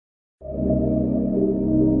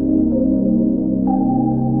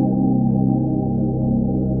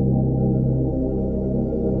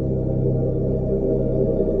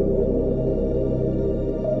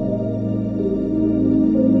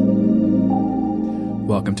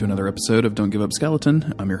Welcome to another episode of Don't Give Up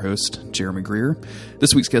Skeleton. I'm your host, Jeremy Greer.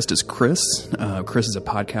 This week's guest is Chris. Chris is a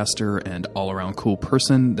podcaster and all-around cool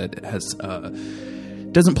person that has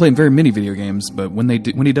doesn't play in very many video games, but when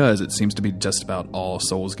he does, it seems to be just about all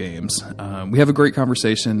Souls games. We have a great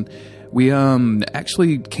conversation. We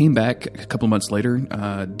actually came back a couple months later.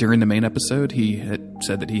 During the main episode, he had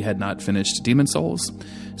said that he had not finished Demon's Souls.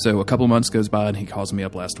 So a couple months goes by and he calls me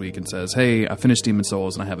up last week and says, hey, I finished Demon's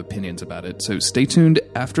Souls and I have opinions about it. So stay tuned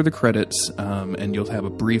after the credits and you'll have a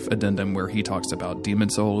brief addendum where he talks about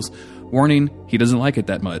Demon's Souls. Warning, he doesn't like it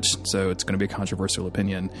that much, so it's going to be a controversial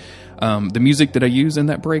opinion. The music that I use in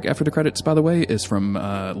that break after the credits, by the way, is from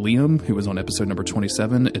Liam, who was on episode number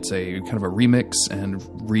 27. It's a kind of a remix and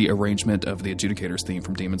rearrangement of the Adjudicator's theme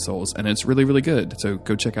from Demon's Souls, and it's really, really good, so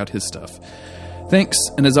go check out his stuff. Thanks,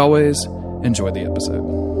 and as always, enjoy the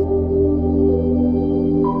episode.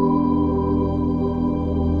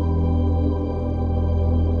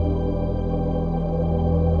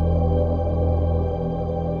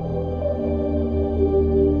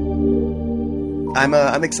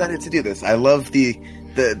 I'm excited to do this. I love the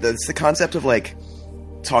concept of like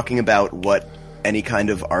talking about what any kind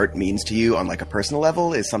of art means to you on like a personal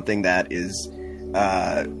level is something that is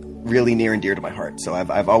really near and dear to my heart. So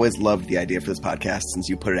I've always loved the idea for this podcast since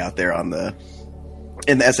you put it out there in the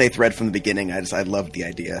essay thread from the beginning. I loved the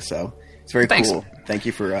idea. So it's very cool. Thank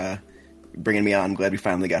you for bringing me on. I'm glad we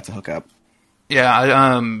finally got to hook up.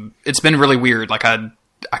 Yeah, it's been really weird. Like I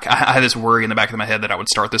had this worry in the back of my head that I would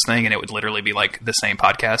start this thing and it would literally be like the same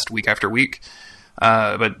podcast week after week.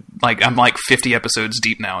 But like I'm like 50 episodes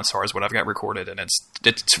deep now as far as what I've got recorded, and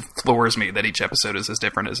it floors me that each episode is as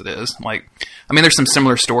different as it is. Like, I mean, there's some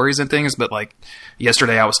similar stories and things, but like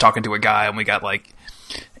yesterday I was talking to a guy and we got like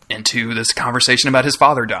into this conversation about his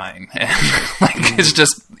father dying, and like it's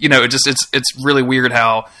just, you know, it's really weird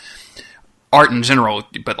how art in general,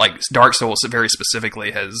 but like Dark Souls very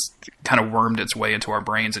specifically, has kind of wormed its way into our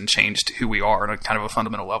brains and changed who we are on a kind of a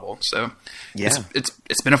fundamental level. So yeah,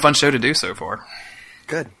 it's been a fun show to do so far.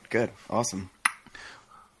 Good. Awesome.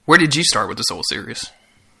 Where did you start with the Souls series?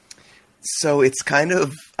 So it's kind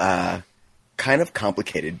of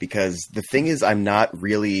complicated because the thing is I'm not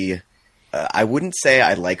really, I wouldn't say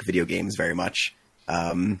I like video games very much.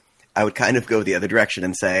 I would kind of go the other direction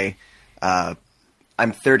and say,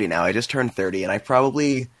 I'm 30 now. I just turned 30, and I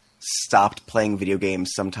probably stopped playing video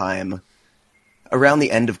games sometime around the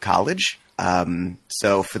end of college.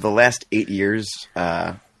 So for the last 8 years,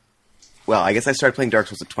 I guess I started playing Dark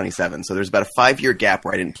Souls at 27, so there's about a 5-year gap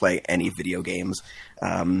where I didn't play any video games.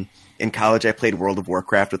 In college, I played World of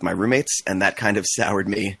Warcraft with my roommates, and that kind of soured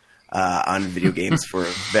me on video games for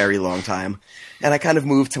a very long time. And I kind of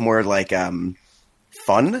moved to more like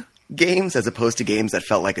fun games as opposed to games that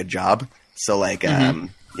felt like a job. So like,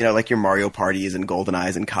 like your Mario parties and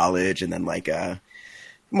GoldenEyes in college, and then like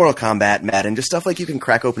Mortal Kombat, Madden, just stuff like you can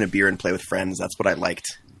crack open a beer and play with friends. That's what I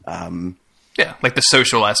liked. Yeah, like the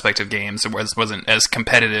social aspect of games wasn't as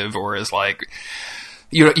competitive, or as like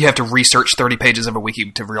you have to research 30 pages of a wiki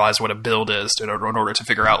to realize what a build is in order to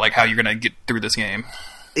figure out like how you're going to get through this game.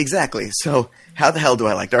 Exactly. So how the hell do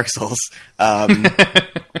I like Dark Souls?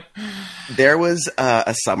 There was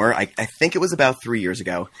a summer, I think it was about 3 years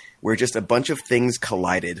ago, where just a bunch of things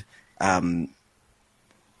collided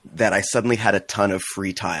that I suddenly had a ton of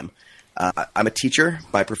free time. I'm a teacher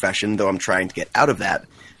by profession, though I'm trying to get out of that.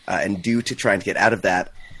 And due to trying to get out of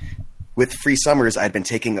that, with free summers, I'd been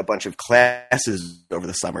taking a bunch of classes over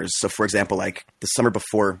the summers. So, for example, like the summer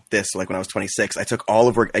before this, like when I was 26, I took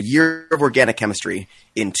a year of organic chemistry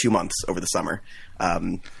in 2 months over the summer.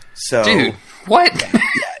 Dude, what? Yeah,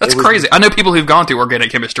 that's crazy. I know people who've gone through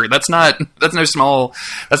organic chemistry. That's not a small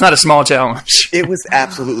challenge. It was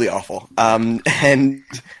absolutely awful. And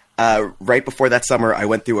right before that summer, I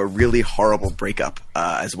went through a really horrible breakup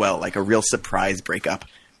as well, like a real surprise breakup.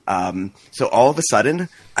 So all of a sudden,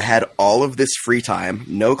 I had all of this free time,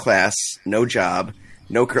 no class, no job,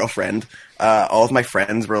 no girlfriend. All of my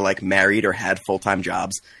friends were like married or had full-time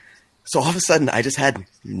jobs. So all of a sudden, I just had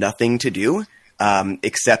nothing to do.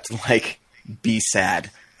 Except like be sad.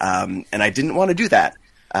 And I didn't want to do that.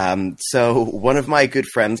 So one of my good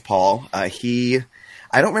friends, Paul, I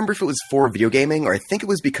don't remember if it was for video gaming or I think it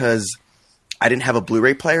was because I didn't have a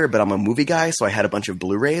Blu-ray player, but I'm a movie guy. So I had a bunch of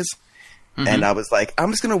Blu-rays and I was like, I'm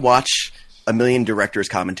just going to watch a million director's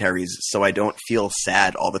commentaries so I don't feel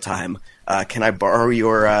sad all the time. Can I borrow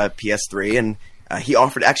your PS3? And he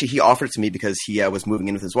offered it to me because he was moving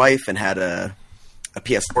in with his wife and had a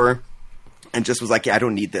PS4. And just was like, yeah, I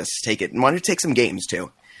don't need this. Take it. And wanted to take some games,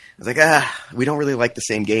 too. I was like, we don't really like the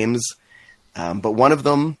same games. But one of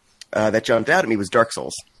them that jumped out at me was Dark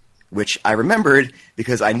Souls. which I remembered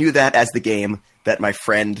because I knew that as the game that my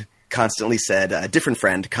friend constantly said, a different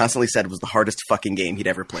friend constantly said was the hardest fucking game he'd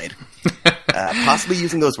ever played. Possibly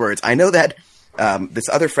using those words. I know that this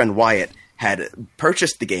other friend, Wyatt, had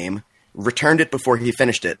purchased the game, returned it before he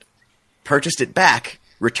finished it, purchased it back,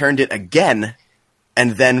 returned it again,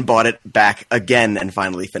 and then bought it back again and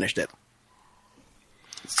finally finished it.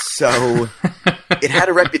 So it had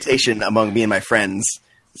a reputation among me and my friends.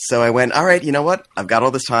 So I went, all right, you know what? I've got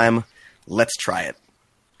all this time. Let's try it.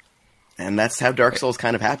 And that's how Dark Souls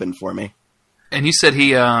kind of happened for me. And you said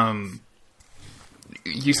he had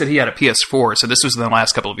a PS4, so this was in the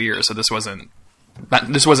last couple of years. So this wasn't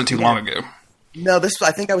too long ago. No,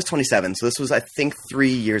 I think I was 27. So this was, I think, 3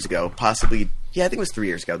 years ago. Possibly, yeah, I think it was 3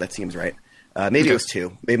 years ago. That seems right. Maybe it was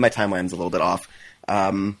 2. Maybe my timeline's a little bit off.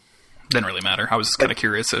 Didn't really matter. I was just kind of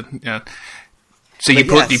curious. Yeah. So you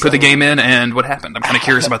put the game in, and what happened? I'm kind of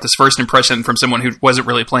curious about this first impression from someone who wasn't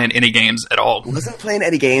really playing any games at all. Wasn't playing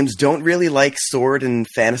any games. Don't really like sword and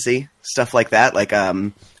fantasy stuff like that. Like,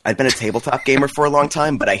 I've been a tabletop gamer for a long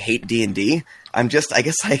time, but I hate D&D. I guess I'm just a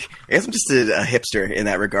hipster in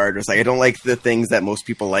that regard. It's like I don't like the things that most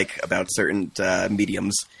people like about certain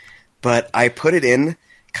mediums. But I put it in,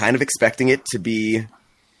 kind of expecting it to be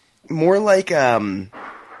more like,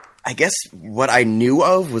 I guess what I knew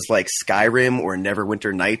of was like Skyrim or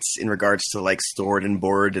Neverwinter Nights in regards to like sword and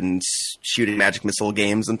board and shooting magic missile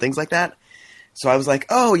games and things like that. So I was like,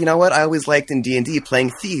 oh, you know what? I always liked in D&D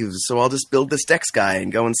playing thieves, so I'll just build this dex guy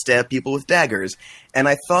and go and stab people with daggers. And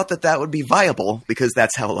I thought that would be viable because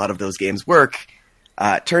that's how a lot of those games work.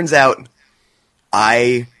 Turns out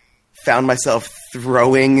I found myself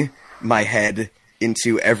throwing my head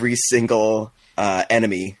into every single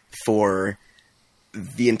enemy for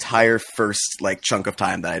the entire first chunk of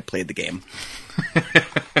time that I had played the game.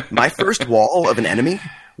 My first wall of an enemy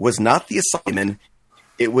was not the Asylum.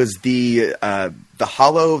 It was the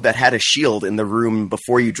hollow that had a shield in the room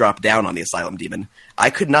before you drop down on the Asylum Demon.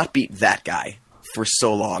 I could not beat that guy for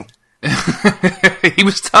so long. He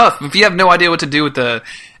was tough. If you have no idea what to do with an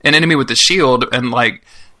enemy with the shield and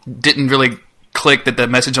didn't really click that the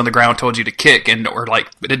message on the ground told you to kick,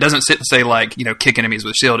 it doesn't sit and say kick enemies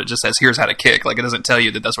with shield. It just says here's how to kick. It doesn't tell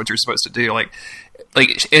you that that's what you're supposed to do.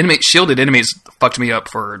 Shielded enemies fucked me up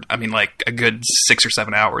for a good 6 or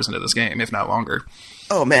 7 hours into this game, if not longer.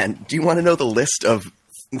 Oh man, do you want to know the list of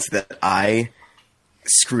things that I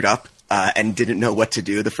screwed up and didn't know what to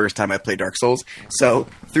do the first time I played Dark Souls? So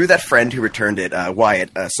through that friend who returned it,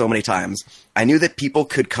 Wyatt, so many times, I knew that people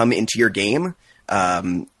could come into your game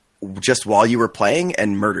just while you were playing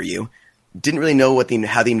and murder you. Didn't really know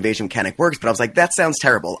how the invasion mechanic works, but I was like, that sounds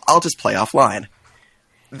terrible. I'll just play offline.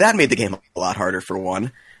 That made the game a lot harder, for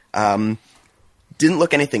one. Didn't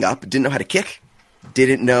look anything up. Didn't know how to kick.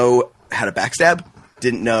 Didn't know how to backstab.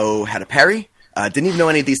 Didn't know how to parry. Didn't even know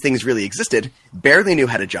any of these things really existed. Barely knew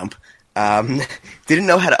how to jump. Didn't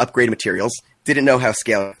know how to upgrade materials. Didn't know how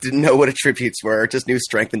scale. Didn't know what attributes were. Just knew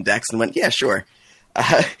strength and dex and went, yeah, sure.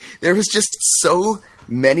 There was just so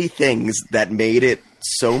many things that made it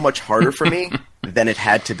so much harder for me than it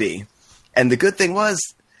had to be. And the good thing was,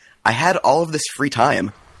 I had all of this free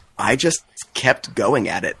time. I just kept going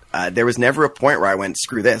at it. There was never a point where I went,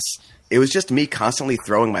 screw this. It was just me constantly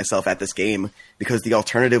throwing myself at this game because the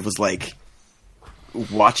alternative was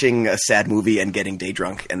watching a sad movie and getting day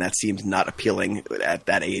drunk, and that seemed not appealing at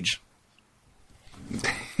that age.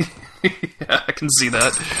 Yeah, I can see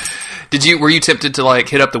that. Were you tempted to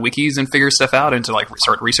hit up the wikis and figure stuff out and to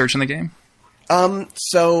start researching the game?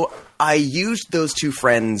 So I used those two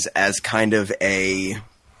friends as kind of a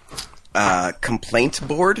complaint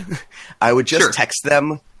board. I would just text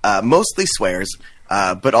them, mostly swears,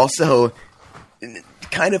 but also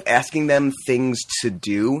kind of asking them things to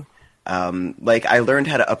do. I learned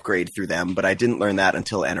how to upgrade through them, but I didn't learn that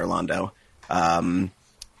until Anor Londo.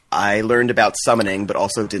 I learned about summoning, but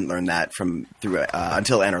also didn't learn that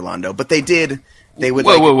until Anor Londo. But they would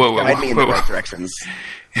guide me in the right directions.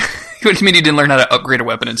 What do you mean you didn't learn how to upgrade a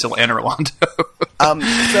weapon until Anor Londo?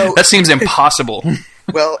 So that seems impossible.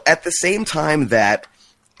 Well, at the same time that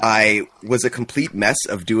I was a complete mess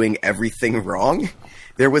of doing everything wrong,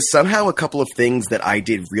 there was somehow a couple of things that I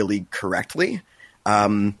did really correctly.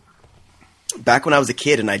 Back when I was a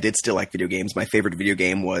kid and I did still like video games, my favorite video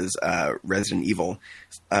game was Resident Evil.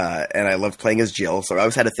 And I loved playing as Jill, so I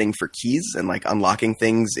always had a thing for keys and unlocking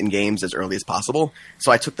things in games as early as possible.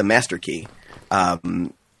 So I took the master key.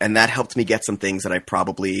 And that helped me get some things that I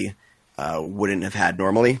probably wouldn't have had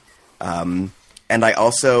normally. And I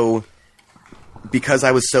also, because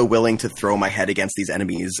I was so willing to throw my head against these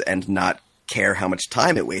enemies and not care how much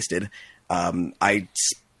time it wasted, I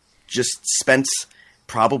just spent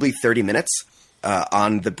probably 30 minutes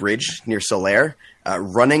on the bridge near Solaire,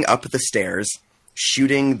 running up the stairs,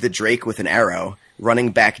 shooting the Drake with an arrow,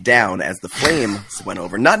 running back down as the flames went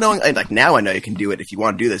over. Not knowing, like, now I know you can do it. If you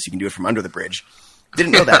want to do this, you can do it from under the bridge.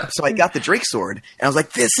 Didn't know that. So I got the Drake sword, and I was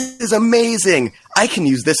like, this is amazing. I can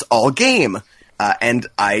use this all game. And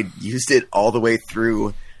I used it all the way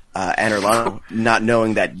through Anor Londo, not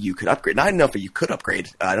knowing that you could upgrade. Not know if you could upgrade.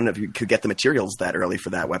 I don't know if you could get the materials that early for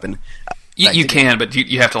that weapon. You can, but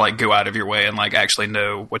you have to like go out of your way and like actually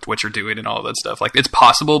know what you're doing and all of that stuff. Like, it's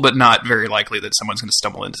possible, but not very likely that someone's going to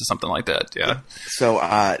stumble into something like that. Yeah. So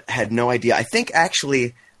had no idea. I think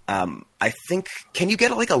actually, can you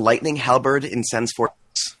get like a lightning halberd in Sen's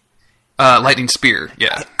Fortress? Lightning spear.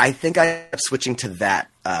 Yeah. I think I am switching to that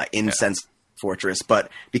in Sen's Fortress, but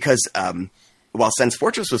because while Sen's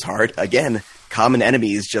Fortress was hard, again, common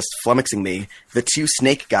enemies just flummoxing me, the 2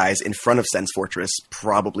 snake guys in front of Sen's Fortress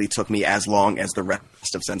probably took me as long as the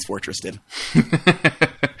rest of Sen's Fortress did.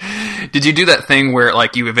 Did you do that thing where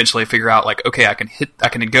like you eventually figure out like, okay, I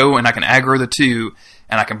can go and I can aggro the 2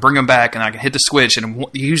 and I can bring them back and I can hit the switch, and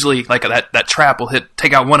usually like that trap will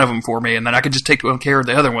take out one of them for me, and then I can just take care of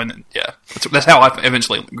the other one. And yeah, that's how I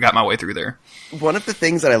eventually got my way through there. One of the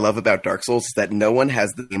things that I love about Dark Souls is that no one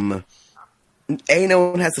has no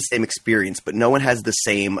one has the same experience, but no one has the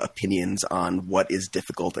same opinions on what is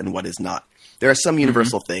difficult and what is not. There are some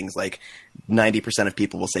universal things, like 90% of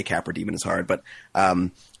people will say Capra Demon is hard, but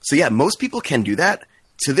so yeah, most people can do that.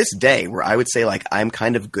 To this day, where I would say like I'm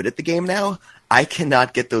kind of good at the game now, I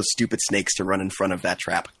cannot get those stupid snakes to run in front of that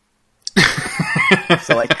trap.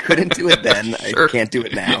 So I couldn't do it then. I can't do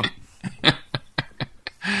it now.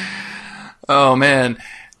 Oh man,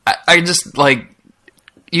 I just like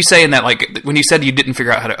you saying that, like when you said you didn't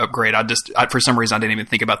figure out how to upgrade, for some reason I didn't even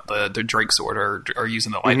think about the Drake sword or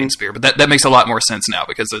using the lightning spear, but that makes a lot more sense now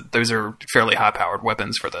because those are fairly high powered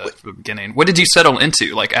weapons for the beginning. What did you settle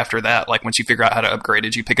into like after that? Like once you figure out how to upgrade,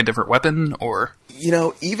 did you pick a different weapon or? You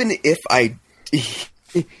know, even if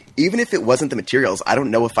it wasn't the materials, I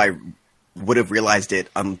don't know if I would have realized it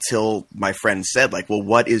until my friend said like, well,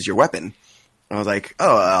 what is your weapon? And I was like,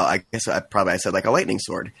 I guess I said like a lightning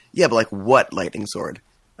sword. Yeah, but like what lightning sword?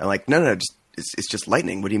 I'm like, no, it's just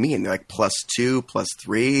lightning. What do you mean? They're like +2,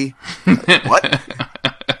 +3. What?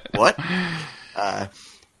 What?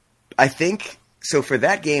 I think so. For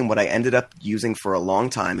that game, what I ended up using for a long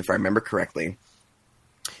time, if I remember correctly,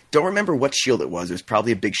 don't remember what shield it was. It was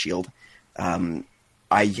probably a big shield.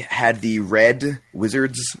 I had the red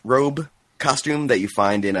wizard's robe costume that you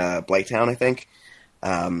find in Blighttown, I think.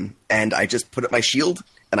 And I just put up my shield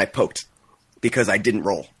and I poked because I didn't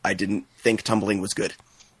roll. I didn't think tumbling was good.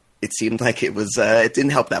 It seemed like it was. It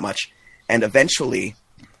didn't help that much. And eventually,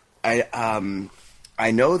 I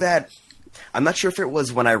know that I'm not sure if it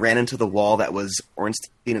was when I ran into the wall that was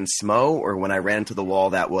Ornstein and Smo, or when I ran into the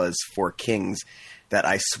wall that was Four Kings, that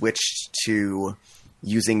I switched to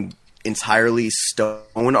using entirely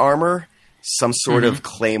stone armor, some sort of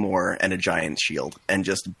claymore, and a giant shield, and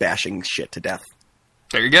just bashing shit to death.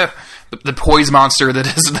 There you go. The poise monster that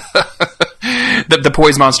is the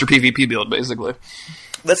poise monster PvP build, basically.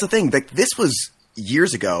 That's the thing. Like, this was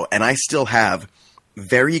years ago, and I still have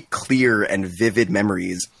very clear and vivid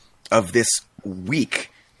memories of this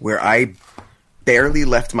week where I barely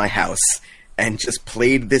left my house and just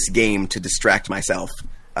played this game to distract myself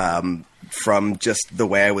from just the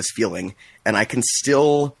way I was feeling. And I can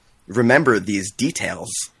still remember these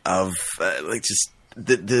details of like just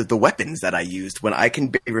the weapons that I used when I can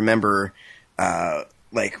barely remember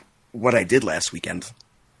like what I did last weekend.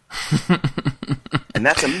 And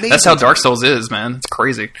that's amazing. That's how Dark Souls is, man. It's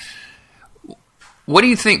crazy. What do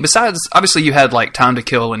you think, besides, obviously you had like time to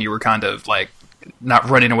kill and you were kind of like not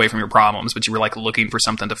running away from your problems, but you were like looking for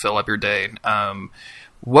something to fill up your day.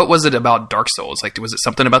 What was it about Dark Souls? Like, was it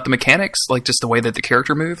something about the mechanics? Like just the way that the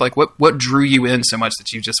character moved? Like what drew you in so much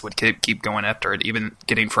that you just would keep going after it, even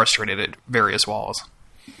getting frustrated at various walls?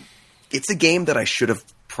 It's a game that I should have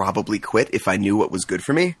probably quit if I knew what was good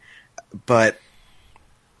for me, but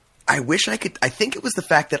I wish I could. I think it was the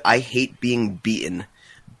fact that I hate being beaten,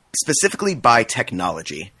 specifically by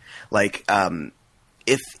technology. Like,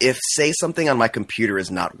 if say something on my computer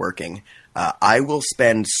is not working, I will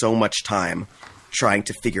spend so much time trying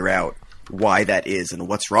to figure out why that is and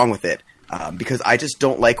what's wrong with it, because I just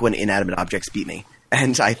don't like when inanimate objects beat me.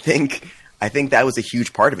 And I think that was a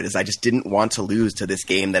huge part of it, is I just didn't want to lose to this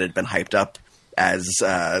game that had been hyped up as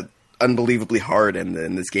unbelievably hard,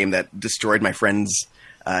 and this game that destroyed my friends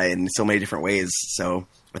in so many different ways. So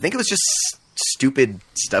I think it was just stupid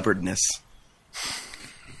stubbornness.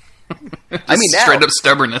 I mean, now, straight up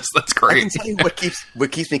stubbornness. That's I great. can tell you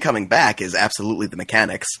what keeps me coming back is absolutely the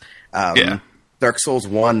mechanics. Yeah. Dark Souls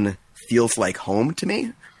 1 feels like home to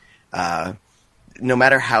me. No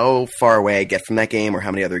matter how far away I get from that game or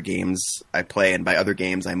how many other games I play, and by other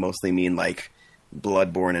games I mostly mean like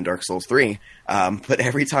Bloodborne and Dark Souls 3, but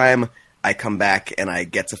every time I come back and I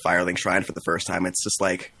get to Firelink Shrine for the first time, it's just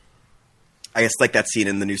like, I guess like that scene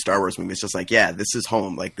in the new Star Wars movie. It's just like, yeah, this is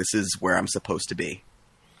home. Like, this is where I'm supposed to be.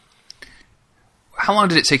 How long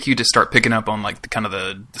did it take you to start picking up on like the kind of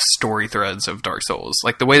the story threads of Dark Souls?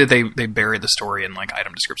 Like the way that they buried the story in like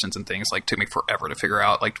item descriptions and things, like took me forever to figure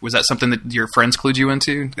out. Like, was that something that your friends clued you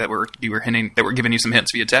into, that were giving you some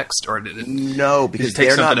hints via text, or did it? No, because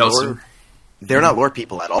they're not lore. They're not lore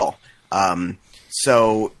people at all.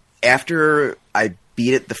 So after I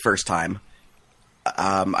beat it the first time,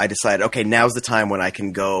 I decided, okay, now's the time when I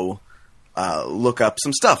can go look up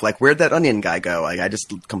some stuff. Like, where'd that onion guy go? Like, I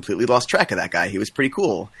just completely lost track of that guy. He was pretty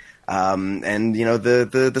cool. And you know,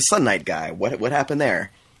 the Sun Knight guy. What happened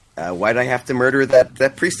there? Why did I have to murder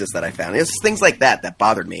that priestess that I found? It's things like that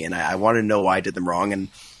bothered me, and I wanted to know why I did them wrong. And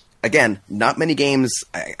again, not many games.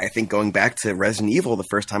 I think going back to Resident Evil, the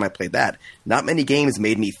first time I played that, not many games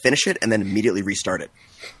made me finish it and then immediately restart it.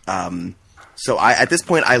 So at this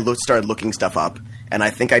point, I started looking stuff up, and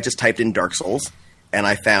I think I just typed in Dark Souls, and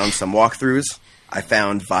I found some walkthroughs. I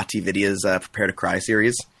found VaatiVidya's Prepare to Cry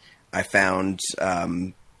series. I found,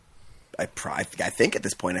 I think at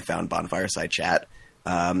this point I found Bonfireside Chat,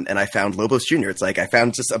 and I found Lobos Jr. It's like I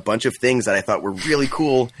found just a bunch of things that I thought were really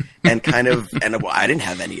cool, and kind of, and I didn't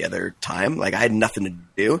have any other time. Like, I had nothing to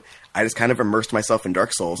do. I just kind of immersed myself in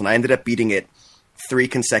Dark Souls, and I ended up beating it 3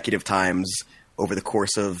 consecutive times over the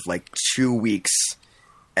course of like 2 weeks,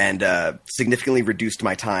 and significantly reduced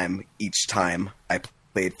my time each time I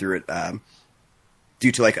played through it,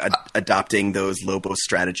 due to like adopting those Lobos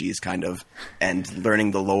strategies kind of, and learning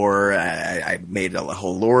the lore. I made a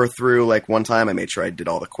whole lore through. Like, one time I made sure I did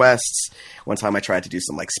all the quests. One time I tried to do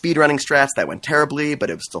some like speedrunning strats that went terribly, but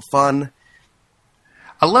it was still fun.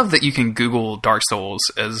 I love that you can Google Dark Souls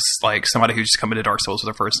as like somebody who's just coming to Dark Souls for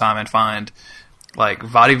the first time and find like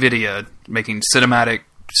VaatiVidya making cinematic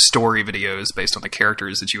story videos based on the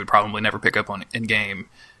characters that you would probably never pick up on in game.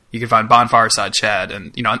 You can find Bonfireside Chat,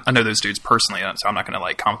 and you know, I know those dudes personally, so I'm not going to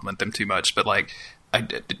like compliment them too much, but like a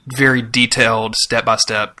very detailed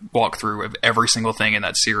step-by-step walkthrough of every single thing in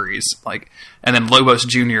that series. Like, and then Lobos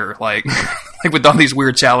Jr., like like with all these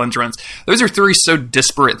weird challenge runs. Those are 3 so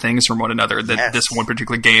disparate things from one another that this one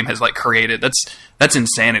particular game has like created. That's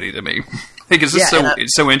insanity to me. Because it's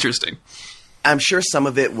so interesting. I'm sure some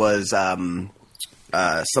of it was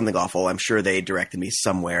something awful. I'm sure they directed me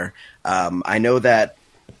somewhere. I know that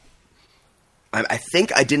I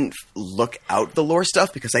think I didn't look out the lore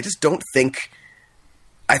stuff because I just don't think...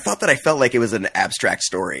 I thought that I felt like it was an abstract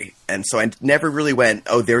story. And so I never really went,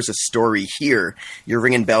 oh, there's a story here. You're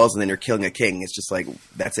ringing bells and then you're killing a king. It's just like,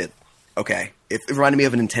 that's it. Okay. It reminded me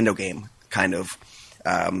of a Nintendo game, kind of.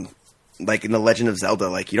 Like in The Legend of Zelda,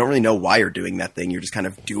 like you don't really know why you're doing that thing. You're just kind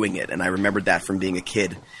of doing it. And I remembered that from being a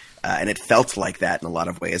kid. And it felt like that in a lot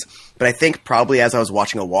of ways. But I think probably as I was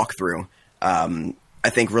watching a walkthrough, I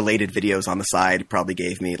think related videos on the side probably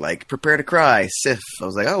gave me like Prepare to Cry, Sif. I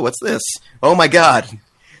was like, oh, what's this? Oh my God,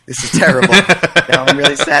 this is terrible. Now I'm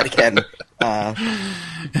really sad again.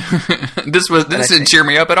 This didn't cheer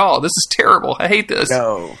me up at all. This is terrible. I hate this.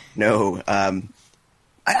 No.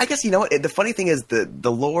 I guess, you know what? The funny thing is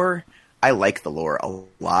the lore, I like the lore a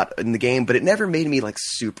lot in the game, but it never made me like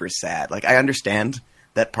super sad. Like, I understand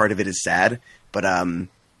that part of it is sad, but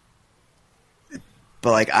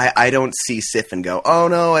like, I don't see Sif and go, oh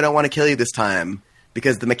no, I don't want to kill you this time,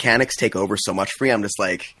 because the mechanics take over so much for me. I'm just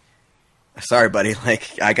like, sorry, buddy.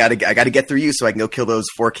 Like, I gotta get through you so I can go kill those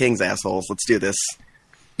 4 kings, assholes. Let's do this.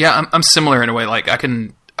 Yeah, I'm similar in a way. Like, I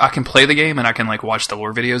can play the game and I can like watch the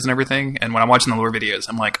lore videos and everything. And when I'm watching the lore videos,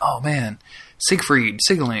 I'm like, oh man, Siegfried,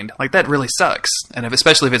 Sieglind, like that really sucks. And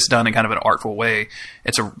especially if it's done in kind of an artful way,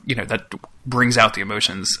 that brings out the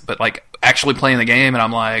emotions. But like actually playing the game, and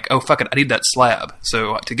I'm like, oh fuck it, I need that slab.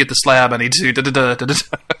 So to get the slab, I need to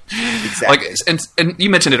Exactly. Like, and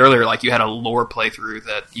you mentioned it earlier, like you had a lore playthrough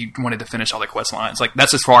that you wanted to finish all the quest lines. Like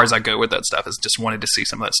that's as far as I go with that stuff. Is just wanted to see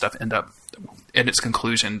some of that stuff end up in its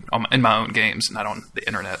conclusion in my own games, not on the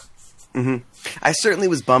internet. Mm-hmm. I certainly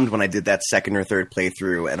was bummed when I did that second or third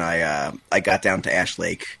playthrough, and I got down to Ash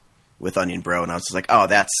Lake with Onion Bro, and I was just like, oh,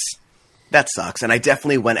 that sucks. And I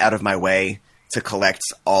definitely went out of my way to collect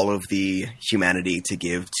all of the humanity to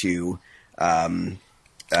give to Quaylana,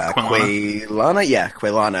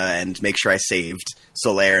 and make sure I saved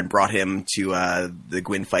Solaire and brought him to the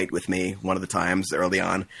Gwyn fight with me one of the times early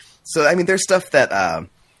on. So, I mean, there's stuff that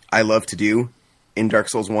I love to do in Dark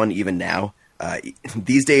Souls 1 even now.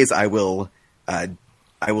 These days, I will use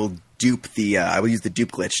the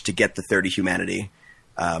dupe glitch to get the 30 humanity,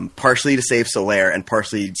 partially to save Solaire and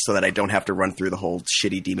partially so that I don't have to run through the whole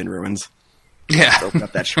shitty demon ruins. Yeah. So open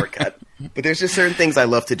up that shortcut. But there's just certain things I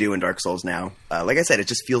love to do in Dark Souls now. Like I said, it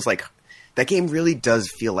just feels like that game really does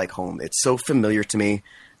feel like home. It's so familiar to me.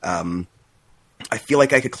 I feel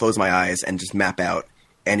like I could close my eyes and just map out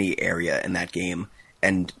any area in that game.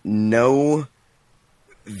 And no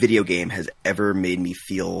video game has ever made me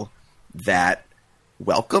feel that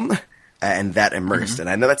welcome and that immersed. And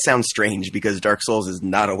I know that sounds strange because Dark Souls is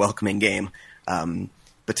not a welcoming game.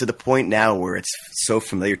 But to the point now where it's so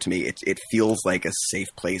familiar to me, it feels like a safe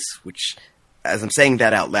place, which, as I'm saying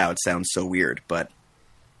that out loud, sounds so weird, but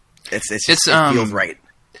it feels right.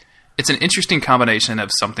 It's an interesting combination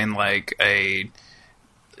of something like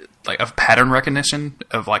of pattern recognition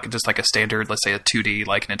of just like a standard, let's say a 2D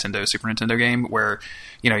like Nintendo, Super Nintendo game where,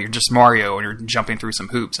 you're just Mario and you're jumping through some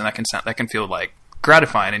hoops, and that can feel like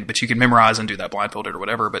gratifying, but you can memorize and do that blindfolded or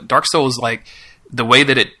whatever. But Dark Souls, like the way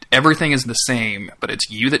that everything is the same, but it's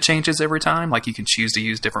you that changes every time. Like you can choose to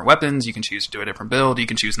use different weapons, you can choose to do a different build, you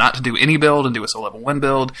can choose not to do any build and do a soul level 1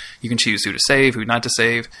 build, you can choose who to save, who not to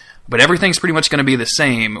save, but everything's pretty much going to be the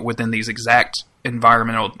same within these exact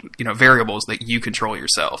environmental, variables that you control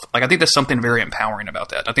yourself. Like I think there's something very empowering about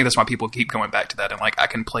that. I think that's why people keep going back to that, and like I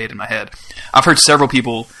can play it in my head. I've heard several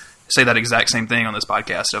people say that exact same thing on this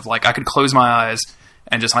podcast of like I could close my eyes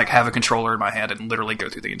and just like have a controller in my hand and literally go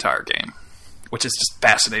through the entire game, which is just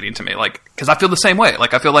fascinating to me. Like, because I feel the same way.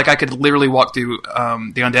 Like I feel like I could literally walk through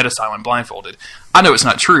the Undead Asylum blindfolded. I know it's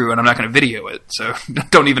not true, and I'm not going to video it, so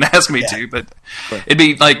don't even ask me to. But it'd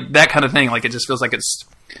be like that kind of thing. Like it just feels like it's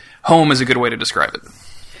home is a good way to describe it.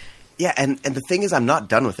 Yeah, and the thing is, I'm not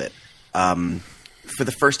done with it. For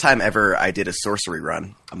the first time ever, I did a sorcery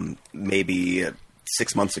run, maybe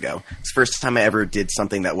 6 months ago. It's the first time I ever did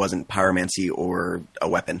something that wasn't pyromancy or a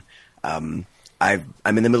weapon. I'm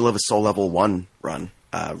in the middle of a Soul Level 1 run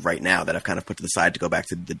right now that I've kind of put to the side to go back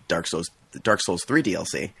to the Dark Souls 3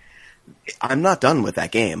 DLC. I'm not done with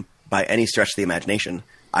that game by any stretch of the imagination.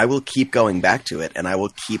 I will keep going back to it, and I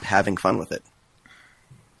will keep having fun with it.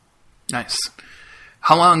 Nice.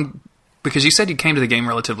 How long, because you said you came to the game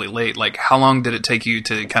relatively late, like how long did it take you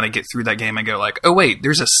to kind of get through that game and go like, oh wait,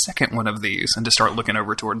 there's a second one of these, and to start looking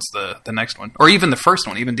over towards the next one? Or even the first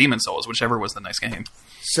one, even Demon Souls, whichever was the next game.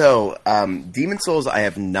 So, Demon Souls I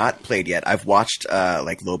have not played yet. I've watched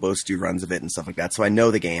like Lobos do runs of it and stuff like that, so I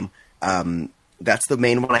know the game. That's the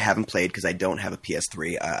main one I haven't played because I don't have a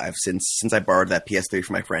PS3. I've since I borrowed that PS3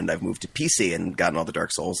 from my friend, I've moved to PC and gotten all the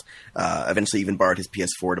Dark Souls. Eventually even borrowed his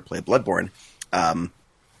PS4 to play Bloodborne.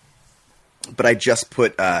 But I just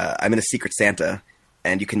put I'm in a Secret Santa,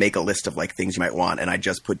 and you can make a list of like things you might want, and I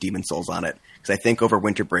just put Demon Souls on it because I think over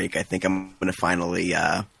winter break I'm going to finally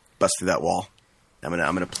bust through that wall. I'm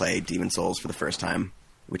gonna play Demon Souls for the first time,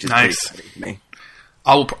 which is nice. Pretty exciting for me.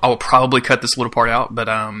 I will probably cut this little part out, but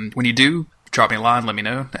when you do, drop me a line, let me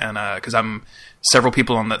know, and because several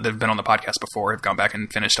people that have been on the podcast before have gone back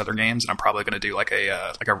and finished other games, and I'm probably going to do like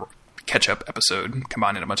a catch up episode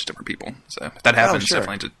combining a bunch of different people. So if that happens,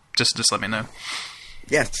 definitely just let me know.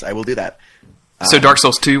 Yes, I will do that. So Dark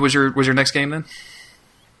Souls 2 was your next game then?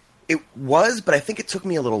 It was, but I think it took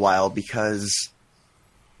me a little while because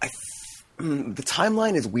the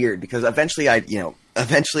timeline is weird because eventually I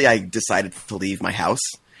decided to leave my house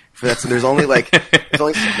for that. So there's only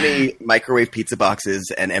so many microwave pizza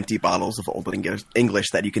boxes and empty bottles of Old English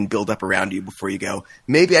that you can build up around you before you go,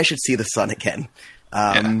 maybe I should see the sun again.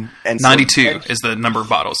 And 92 is the number of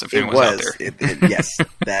bottles if anyone's out there. Yes,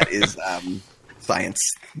 that is science.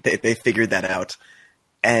 They figured that out.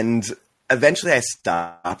 And eventually I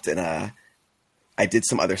stopped and I did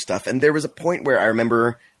some other stuff. And there was a point where I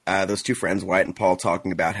remember those two friends, Wyatt and Paul,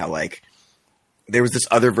 talking about how like there was this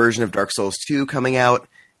other version of Dark Souls 2 coming out,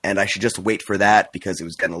 and I should just wait for that because it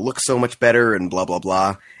was going to look so much better and blah, blah,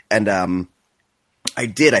 blah. And I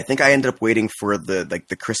did. I think I ended up waiting for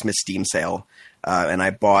the Christmas Steam sale, and I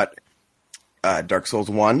bought Dark Souls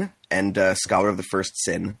 1 and Scholar of the First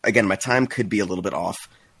Sin. Again, my time could be a little bit off.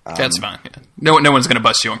 That's fine. Yeah. No one's going to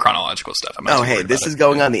bust you on chronological stuff. Hey, this is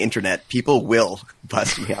going on the internet. People will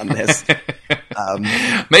bust me on this.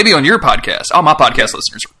 Maybe on your podcast. All my podcast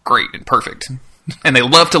listeners are great and perfect, and they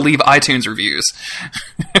love to leave iTunes reviews.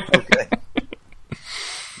 Okay.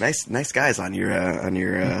 Nice guys on your on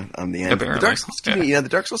the end. Apparently. The Dark Souls community, the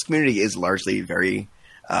Dark Souls community is largely very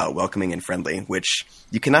welcoming and friendly, which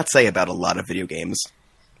you cannot say about a lot of video games.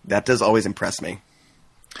 That does always impress me.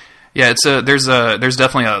 Yeah, there's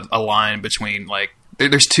definitely a line between like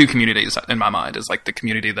there's two communities in my mind. It's like the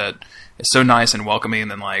community that is so nice and welcoming,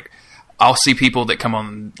 and then like I'll see people that come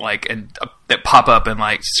on like and that pop up and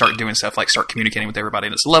like start doing stuff, like start communicating with everybody,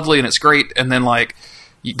 and it's lovely and it's great. And then like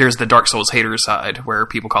there's the Dark Souls hater side where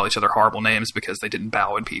people call each other horrible names because they didn't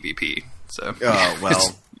bow in PvP. So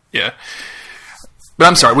yeah. But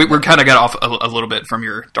I'm sorry, we're kind of got off a little bit from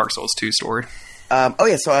your Dark Souls 2 story.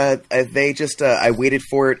 So they just I waited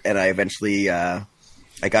for it, and I eventually I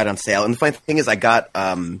got it on sale. And the funny thing is, I got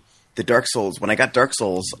the Dark Souls when I got Dark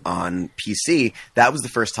Souls on PC. That was the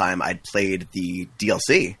first time I'd played the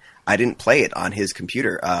DLC. I didn't play it on his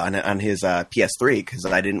computer on his PS3 because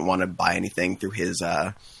I didn't want to buy anything through his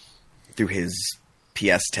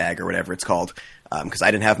PS tag or whatever it's called. Because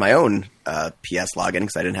I didn't have my own PS login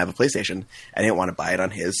because I didn't have a PlayStation. I didn't want to buy it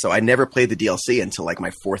on his. So I never played the DLC until like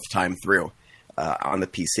my fourth time through on the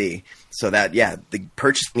PC. So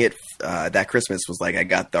purchasing it that Christmas was like I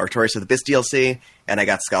got the Artorias of the Abyss DLC and I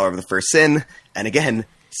got Scholar of the First Sin. And again,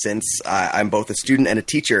 since I'm both a student and a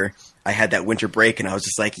teacher, I had that winter break and I was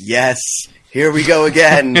just like, yes, here we go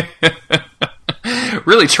again.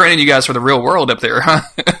 Really training you guys for the real world up there, huh?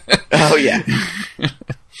 Oh, yeah.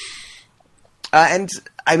 And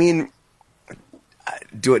I mean,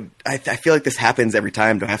 I feel like this happens every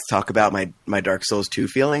time. Do I have to talk about my Dark Souls 2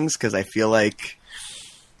 feelings? Because I feel like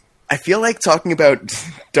talking about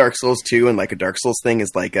Dark Souls 2 and like a Dark Souls thing is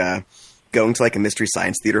like going to like a Mystery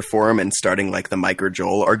Science Theater forum and starting like the Mike or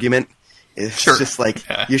Joel argument. It's just like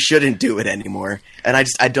you shouldn't do it anymore. And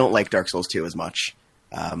I don't like Dark Souls 2 as much.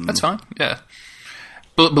 That's fine. Yeah.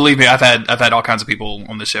 Believe me, I've had all kinds of people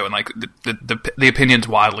on the show, and like the opinions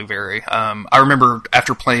wildly vary. I remember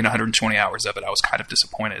after playing 120 hours of it, I was kind of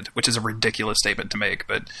disappointed, which is a ridiculous statement to make.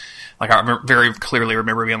 But like I very clearly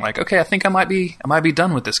remember being like, okay, I think I might be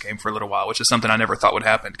done with this game for a little while, which is something I never thought would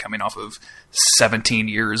happen coming off of 17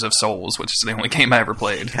 years of Souls, which is the only game I ever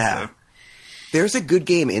played. Yeah. So. There's a good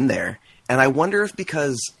game in there, and I wonder if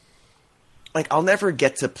because like I'll never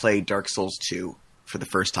get to play Dark Souls 2 for the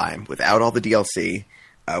first time without all the DLC.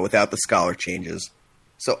 Without the Scholar changes.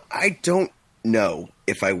 So I don't know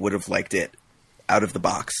if I would have liked it out of the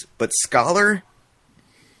box. But Scholar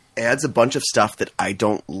adds a bunch of stuff that I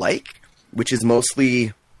don't like, which is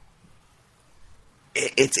mostly...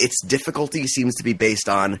 Its difficulty seems to be based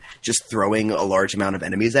on just throwing a large amount of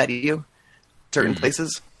enemies at you certain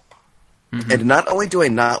places. Mm-hmm. And not only do I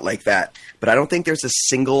not like that, but I don't think there's a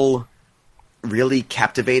single really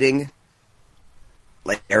captivating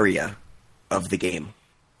like area of the game.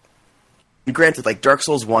 Granted, like Dark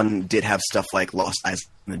Souls 1 did have stuff like Lost Eyes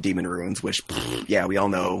and the Demon Ruins, which, yeah, we all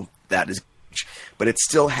know that is, but it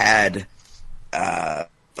still had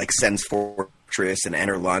like Sen's Fortress and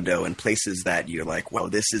Anor Londo and places that you're like, well,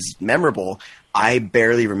 this is memorable. I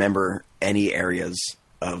barely remember any areas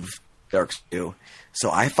of Dark Souls 2, so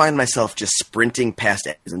I find myself just sprinting past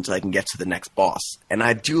enemies until I can get to the next boss, and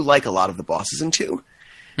I do like a lot of the bosses in 2.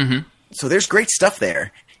 Mm-hmm. So there's great stuff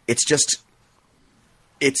there. It's just...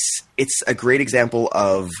 It's a great example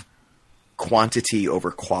of quantity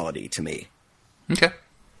over quality to me. Okay.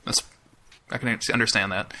 I can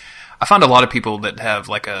understand that. I find a lot of people that have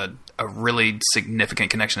like a really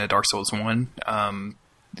significant connection to Dark Souls 1,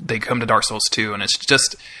 they come to Dark Souls 2 and it's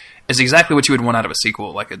exactly what you would want out of a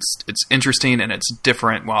sequel. Like it's interesting and it's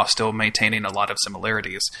different while still maintaining a lot of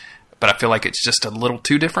similarities. But I feel like it's just a little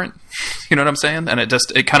too different. You know what I'm saying? And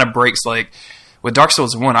it kind of breaks like... With Dark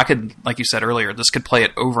Souls 1, I could, like you said earlier, just could play it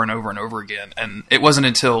over and over and over again. And it wasn't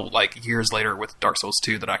until, like, years later with Dark Souls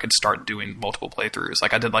 2 that I could start doing multiple playthroughs.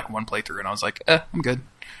 Like, I did, like, one playthrough, and I was like, I'm good.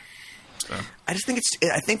 So. I just think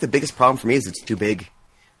I think the biggest problem for me is it's too big.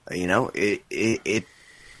 You know?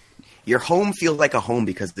 Your home feels like a home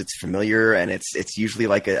because it's familiar, and it's usually,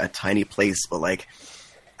 like, a tiny place. But, like,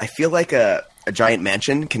 I feel like a giant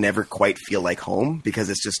mansion can never quite feel like home because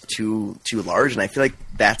it's just too large, and I feel like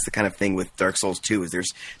that's the kind of thing with Dark Souls 2 is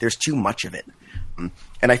there's too much of it.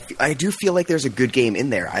 And I do feel like there's a good game in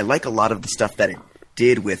there. I like a lot of the stuff that it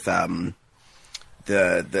did with is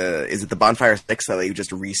it the Bonfire 6 that you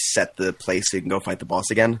just reset the place so you can go fight the boss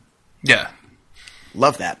again? Yeah.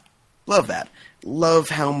 Love that. Love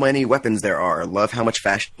how many weapons there are. Love how much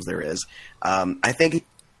fashions there is. I think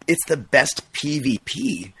it's the best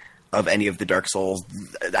PvP of any of the Dark Souls.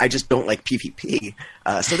 I just don't like PvP.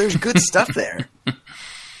 So there's good stuff there.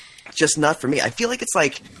 Just not for me. I feel like it's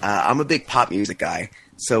like, I'm a big pop music guy.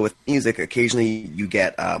 So with music, occasionally you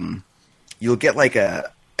get, you'll get like an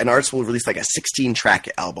artist will release like a 16-track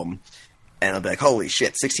album. And I'll be like, holy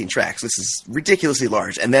shit, 16 tracks. This is ridiculously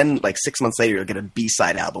large. And then like 6 months later, you'll get a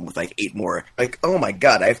B-side album with like 8 more. Like, oh my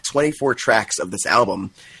God, I have 24 tracks of this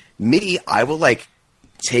album. I will like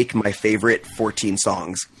take my favorite 14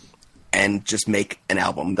 songs and just make an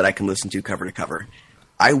album that I can listen to cover to cover.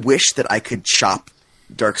 I wish that I could chop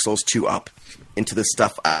Dark Souls 2 up into the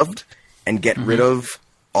stuff I loved and get rid of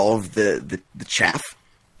all of the chaff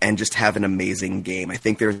and just have an amazing game. I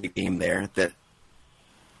think there's a game there that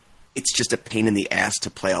it's just a pain in the ass to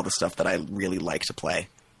play all the stuff that I really like to play.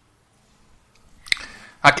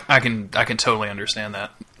 I can totally understand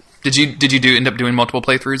that. Did you end up doing multiple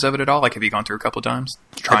playthroughs of it at all? Like, have you gone through a couple of times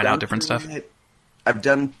trying out different stuff? I've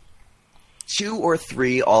done 2 or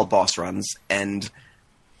 3 all boss runs, and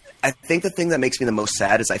I think the thing that makes me the most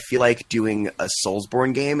sad is I feel like doing a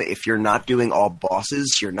Soulsborne game, if you're not doing all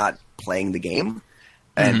bosses, you're not playing the game.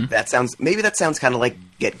 And that sounds kind of like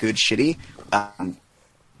Get Good shitty.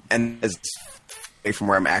 And as away from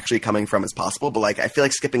where I'm actually coming from as possible, but like I feel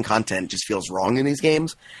like skipping content just feels wrong in these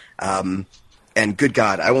games. And good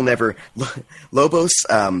God, I will never. Lobos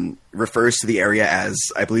refers to the area as,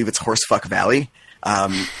 I believe it's Horsefuck Valley.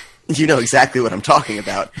 You know exactly what I'm talking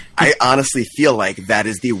about. I honestly feel like that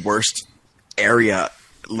is the worst area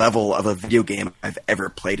level of a video game I've ever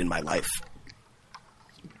played in my life.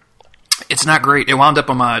 It's not great. It wound up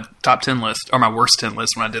on my top 10 list, or my worst 10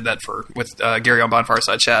 list when I did that with Gary on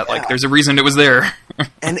Bonfireside Chat. Yeah. Like, there's a reason it was there.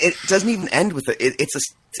 And it doesn't even end with it's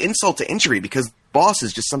insult to injury, because boss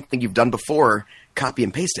is just something you've done before, copy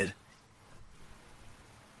and pasted.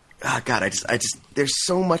 God, I just there's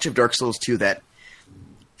so much of Dark Souls 2 that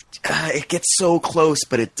it gets so close,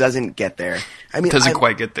 but it doesn't get there. I mean, doesn't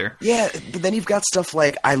quite get there. Yeah, but then you've got stuff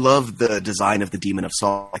like, I love the design of the Demon of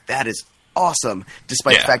Song. Like, that is awesome,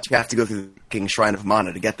 despite the fact you have to go through the King Shrine of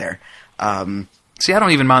Mana to get there. See, I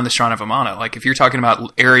don't even mind the Shrine of Amana. Like, if you're talking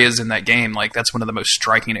about areas in that game, like, that's one of the most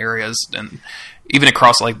striking areas, and even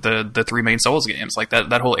across, like, the 3 main Souls games, like,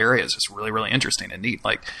 that whole area is just really, really interesting and neat.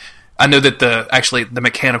 Like, I know that the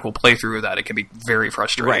mechanical playthrough of that, it can be very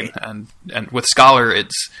frustrating. Right. And with Scholar,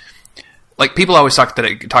 it's like, people always talk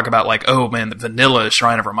about, like, oh man, the vanilla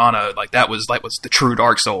Shrine of Ramana, like that was the true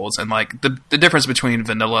Dark Souls, and like the difference between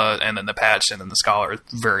vanilla and then the patch and then the Scholar is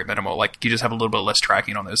very minimal. Like, you just have a little bit less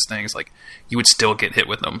tracking on those things. Like, you would still get hit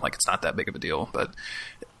with them. Like, it's not that big of a deal, but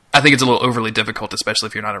I think it's a little overly difficult, especially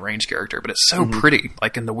if you're not a ranged character. But it's so pretty,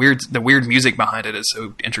 like, and the weird music behind it is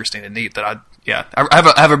so interesting and neat that I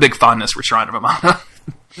have a big fondness for Shrine of Amana.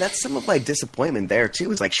 That's some of my disappointment there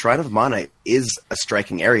too. Is like, Shrine of Mana is a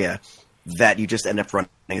striking area that you just end up running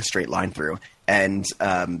a straight line through, and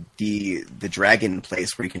the dragon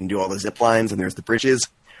place where you can do all the zip lines and there's the bridges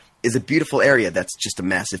is a beautiful area that's just a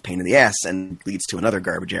massive pain in the ass and leads to another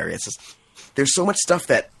garbage area. There's so much stuff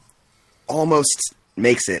that almost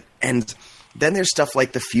makes it, and then there's stuff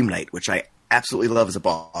like the Fume Knight, which I absolutely love as a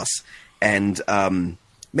boss, and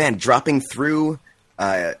man, dropping through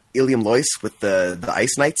Ilium Lois with the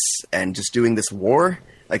Ice Knights and just doing this war,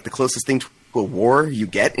 like the closest thing to a war you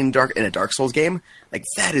get in a Dark Souls game, like,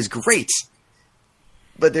 that is great.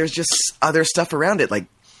 But there's just other stuff around it. Like,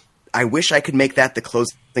 I wish I could make that the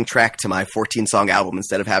closing track to my 14-song album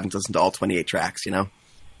instead of having to listen to all 28 tracks, you know?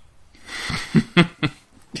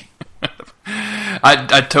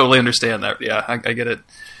 I totally understand that. Yeah, I get it.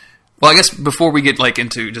 Well, I guess before we get like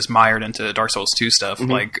into just mired into Dark Souls 2 stuff,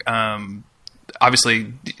 like,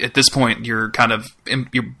 obviously at this point you're kind of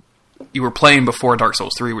you were playing before Dark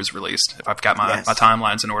Souls 3 was released, if I've got my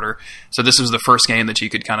timelines in order. So this was the first game that you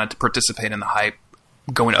could kind of participate in the hype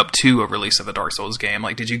going up to a release of a Dark Souls game.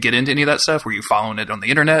 Like, did you get into any of that stuff? Were you following it on the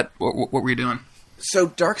internet? What were you doing? So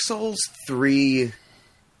Dark Souls 3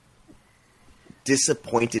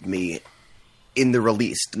 disappointed me in the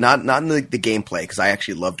release, not in the gameplay, because I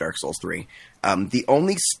actually love Dark Souls 3. The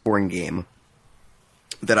only Soulsborne game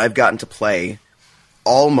that I've gotten to play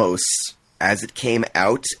almost as it came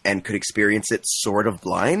out and could experience it sort of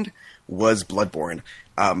blind was Bloodborne.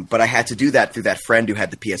 But I had to do that through that friend who had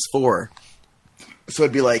the PS4. So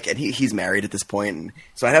it'd be like, and he's married at this point, and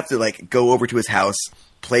so I'd have to like go over to his house,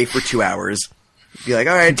 play for 2 hours, be like,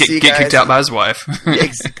 all right, see you guys. Get kicked out by his wife.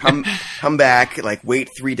 come back, like wait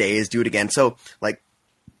 3 days, do it again. So like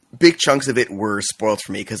big chunks of it were spoiled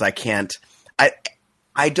for me because I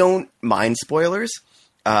don't mind spoilers.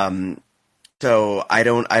 So I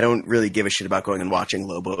don't really give a shit about going and watching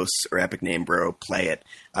Lobos or Epic Name Bro play it.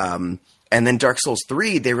 And then Dark Souls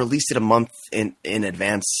 3, they released it a month in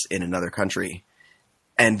advance in another country.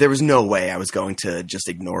 And there was no way I was going to just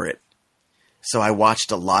ignore it. So I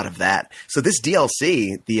watched a lot of that. So this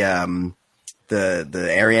DLC, the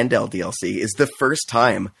Ariandel DLC, is the first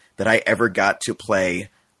time that I ever got to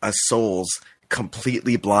play a Souls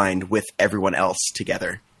completely blind with everyone else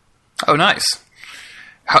together. Oh, nice.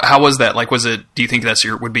 How was that? Like, do you think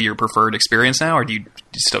would be your preferred experience now, or do you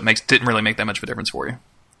still didn't really make that much of a difference for you?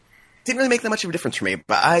 didn't really make that much of a difference for me.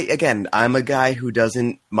 But I'm a guy who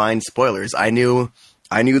doesn't mind spoilers. I knew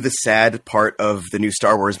the sad part of the new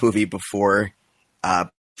Star Wars movie before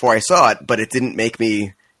I saw it, but it didn't make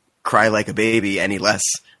me cry like a baby any less.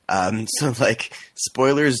 So like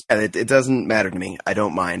spoilers, it doesn't matter to me. I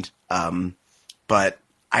don't mind. But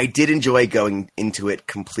I did enjoy going into it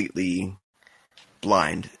completely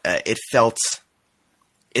blind. It felt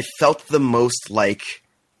the most like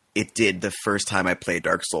it did the first time I played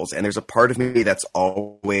Dark Souls. And there's a part of me that's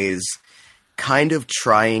always kind of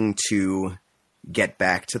trying to get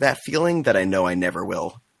back to that feeling that I know I never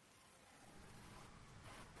will.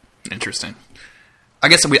 Interesting. I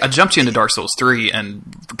guess I jumped you into Dark Souls 3 and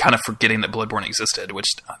kind of forgetting that Bloodborne existed, which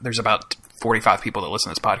there's about 45 people that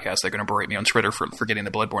listen to this podcast. They're going to berate me on Twitter for forgetting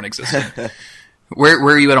that Bloodborne existed. Where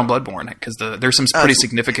are you at on Bloodborne? Because there's some pretty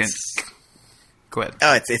significant... Go ahead.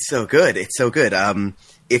 Oh, it's so good. It's so good.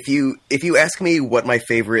 If you ask me what my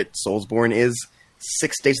favorite Soulsborne is,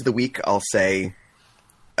 6 days of the week, I'll say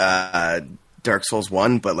Dark Souls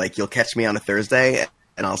 1, but like you'll catch me on a Thursday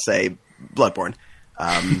and I'll say Bloodborne.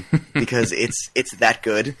 Because it's that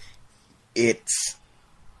good. It's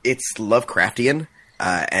Lovecraftian,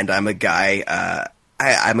 and I'm a guy.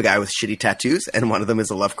 I'm a guy with shitty tattoos, and one of them is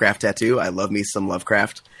a Lovecraft tattoo. I love me some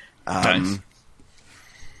Lovecraft. Nice.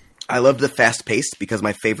 I love the fast paced because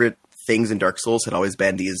my favorite things in Dark Souls had always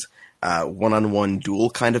been these one-on-one duel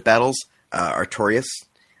kind of battles. Artorias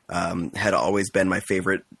had always been my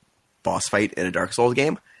favorite boss fight in a Dark Souls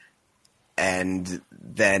game, and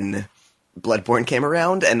then Bloodborne came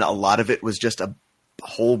around, and a lot of it was just a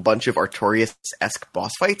whole bunch of Artorias-esque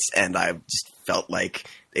boss fights, and I just felt like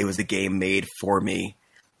it was a game made for me,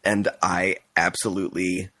 and I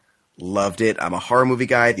absolutely loved it. I'm a horror movie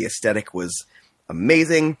guy. The aesthetic was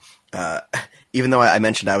amazing. Even though I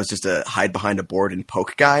mentioned I was just a hide behind a board and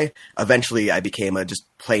poke guy, eventually I became a just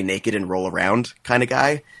play naked and roll around kind of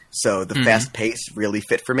guy, so the fast pace really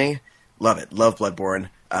fit for me. Love it. Love Bloodborne.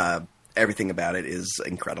 Everything about it is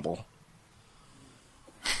incredible.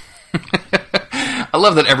 I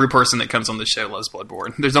love that every person that comes on the show loves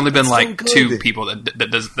Bloodborne. There's only been like so 2 people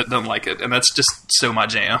that don't like it, and that's just so my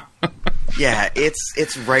jam. Yeah,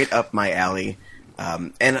 it's right up my alley.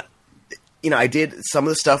 And I did some of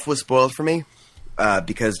the stuff was spoiled for me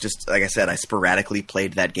because just like I said, I sporadically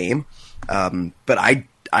played that game. But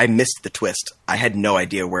I missed the twist. I had no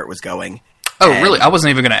idea where it was going. Oh, really? I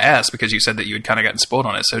wasn't even going to ask because you said that you had kind of gotten spoiled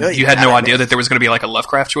on it. So you had no idea that there was going to be like a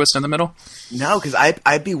Lovecraft twist in the middle? No, because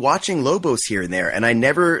I'd be watching Lobos here and there, and I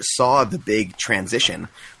never saw the big transition.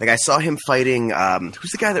 Like, I saw him fighting...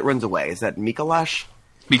 who's the guy that runs away? Is that Mikolash?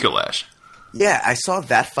 Mikolash. Yeah, I saw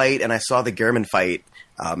that fight, and I saw the Gehrman fight,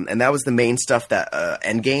 and that was the main stuff, that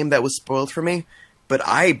endgame that was spoiled for me. But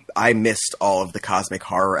I missed all of the cosmic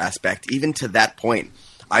horror aspect, even to that point.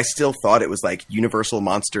 I still thought it was like Universal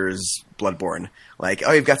Monsters Bloodborne. Like,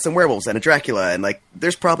 oh, you've got some werewolves and a Dracula, and like,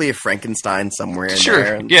 there's probably a Frankenstein somewhere in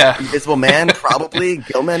there. And yeah. Invisible Man, probably.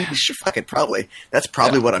 Gilman, sure, fuck it, probably. That's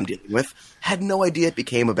probably what I'm dealing with. Had no idea it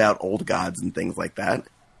became about old gods and things like that.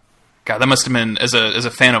 God, that must have been, as a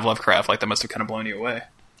fan of Lovecraft, like, that must have kind of blown you away.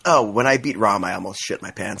 Oh, when I beat Rom, I almost shit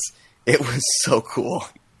my pants. It was so cool.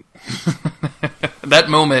 That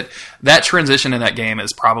moment, that transition in that game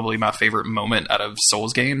is probably my favorite moment out of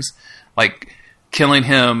Souls games. Like, killing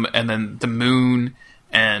him and then the moon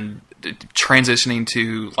and transitioning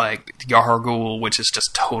to, like, Yahar'gul, which is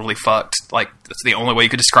just totally fucked. Like, that's the only way you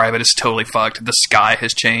could describe it. It's totally fucked. The sky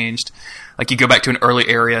has changed. Like, you go back to an early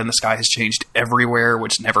area and the sky has changed everywhere,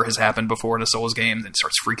 which never has happened before in a Souls game, and it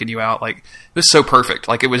starts freaking you out. Like, it was so perfect.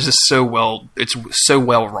 Like, it was just it's so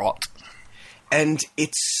well wrought. And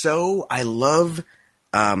I love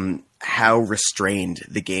how restrained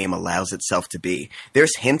the game allows itself to be.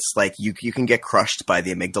 There's hints like you can get crushed by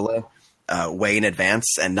the amygdala way in advance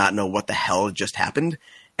and not know what the hell just happened,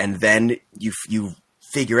 and then you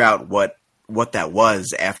figure out what that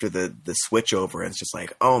was after the switch over, and it's just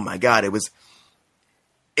like, oh my god, it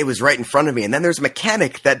was right in front of me. And then there's a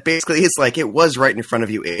mechanic that basically is like, it was right in front of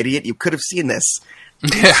you, idiot. You could have seen this.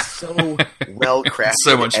 Yeah. It's so well crafted,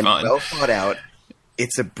 so much and fun, well thought out.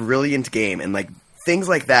 It's a brilliant game, and like things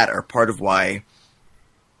like that are part of why,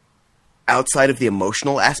 outside of the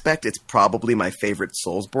emotional aspect, it's probably my favorite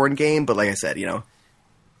Soulsborne game. But like I said,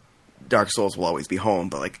 Dark Souls will always be home.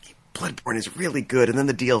 But like Bloodborne is really good, and then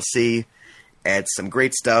the DLC adds some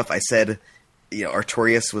great stuff. I said,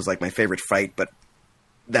 Artorias was like my favorite fight, but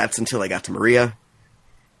that's until I got to Maria.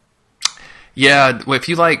 Yeah, if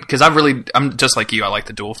you like, because I'm just like you, I like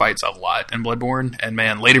the duel fights a lot in Bloodborne, and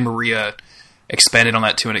man, Lady Maria, expanded on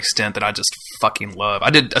that to an extent that I just fucking love.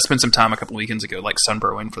 I spent some time a couple weekends ago, like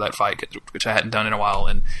sunburrowing for that fight, which I hadn't done in a while,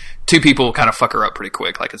 and 2 people kind of fuck her up pretty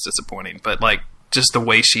quick. Like, it's disappointing, but like just the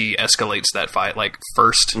way she escalates that fight, like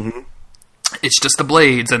first. Mm-hmm. It's just the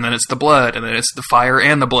blades, and then it's the blood, and then it's the fire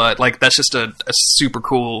and the blood. Like, that's just a super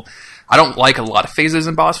cool. I don't like a lot of phases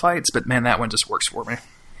in boss fights, but man, that one just works for me.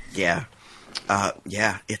 Yeah.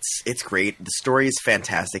 It's great. The story is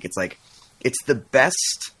fantastic. It's like, it's the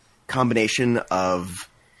best combination of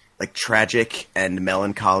like tragic and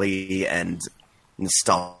melancholy and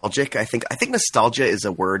nostalgic. I think nostalgia is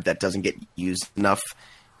a word that doesn't get used enough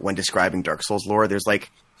when describing Dark Souls lore.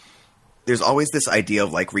 There's always this idea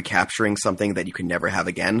of like recapturing something that you can never have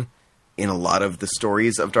again in a lot of the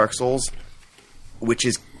stories of Dark Souls, which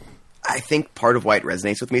is, I think, part of why it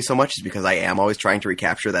resonates with me so much is because I am always trying to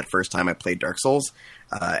recapture that first time I played Dark Souls,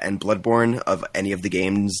 and Bloodborne of any of the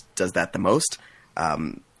games does that the most.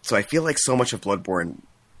 So I feel like so much of Bloodborne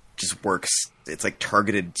just works. It's like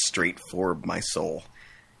targeted straight for my soul.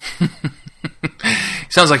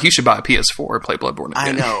 Sounds like you should buy a PS4 and play Bloodborne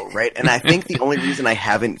again. I know, right? And I think the only reason I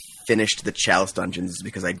haven't finished the Chalice dungeons is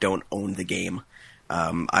because I don't own the game.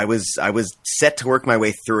 I was set to work my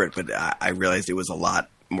way through it, but I realized it was a lot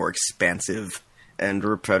more expansive and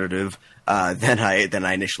repetitive than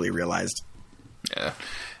I initially realized. Yeah,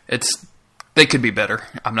 they could be better.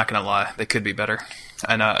 I'm not gonna lie, they could be better.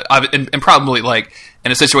 And probably like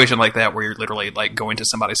in a situation like that where you're literally like going to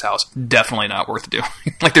somebody's house, definitely not worth doing.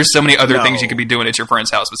 Like, there's so many other things you could be doing at your friend's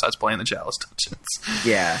house besides playing the Chalice dungeons.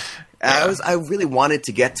 Yeah. I really wanted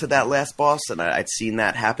to get to that last boss, and I'd seen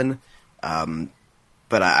that happen,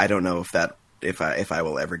 but I don't know if I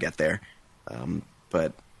will ever get there.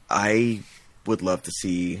 But I would love to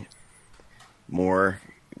see more.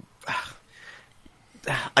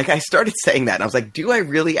 Like, I started saying that, and I was like, do I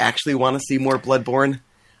really actually want to see more Bloodborne?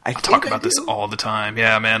 I talk about this all the time.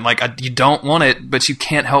 Yeah, man. Like, you don't want it, but you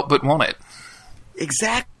can't help but want it.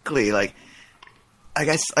 Exactly. Like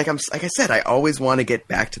I said, I always want to get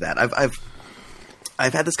back to that.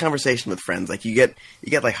 I've had this conversation with friends. Like, you get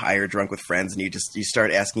like higher drunk with friends, and you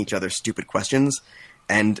start asking each other stupid questions.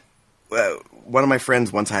 And one of my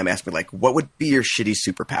friends one time asked me, like, what would be your shitty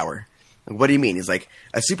superpower? What do you mean? He's like,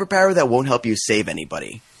 a superpower that won't help you save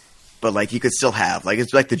anybody, but like you could still have. Like,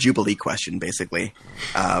 it's like the Jubilee question, basically.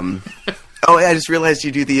 Oh, yeah, I just realized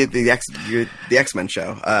you do the X-Men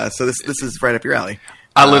show. So this is right up your alley.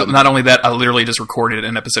 Not only that, I literally just recorded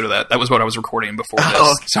an episode of that. That was what I was recording before this.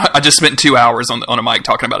 Oh, okay. So I just spent 2 hours on a mic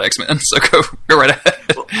talking about X-Men. So go right ahead.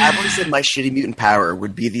 Well, I've always said my shitty mutant power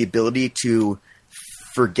would be the ability to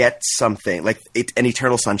forget something, like an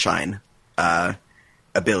Eternal Sunshine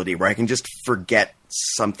ability, where I can just forget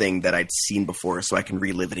something that I'd seen before so I can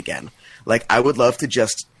relive it again. Like, I would love to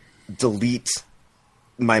just delete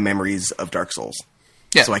my memories of Dark Souls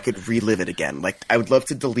so I could relive it again. Like, I would love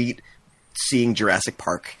to delete seeing Jurassic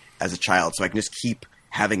Park as a child so I can just keep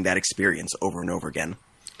having that experience over and over again.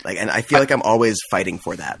 Like, and I feel like I'm always fighting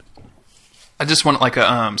for that. I just want like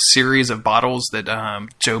a series of bottles that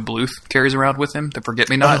Joe Bluth carries around with him, the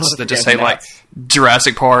Forget-Me-Nots, that just say like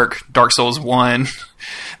Jurassic Park, Dark Souls 1,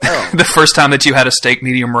 the first time that you had a steak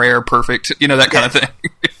medium rare, perfect, that kind of thing.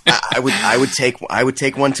 I would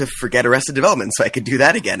take one to forget Arrested Development so I could do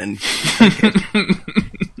that again. And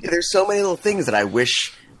there's so many little things that I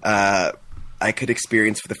wish I could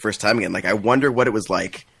experience for the first time again. Like, I wonder what it was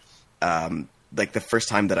like the first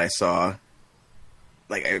time that I saw,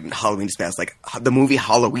 like, Halloween just passed, like, the movie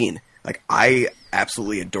Halloween. Like, I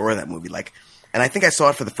absolutely adore that movie. Like, and I think I saw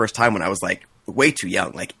it for the first time when I was, like, way too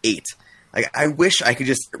young, like 8. Like, I wish I could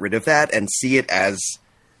just get rid of that and see it as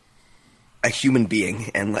a human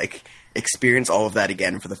being and, like, experience all of that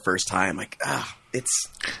again for the first time. Like, it's...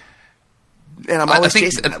 And I'm always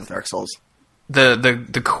chasing that with Dark Souls.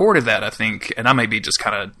 The core to that, I think, and I may be just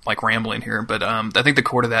kind of like rambling here, but I think the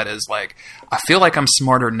core to that is like, I feel like I'm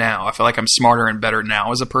smarter now. I feel like I'm smarter and better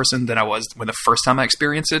now as a person than I was when the first time I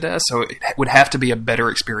experienced it as. So it would have to be a better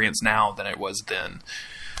experience now than it was then.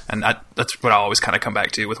 And that's what I always kind of come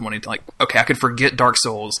back to with wanting to, like, okay, I could forget Dark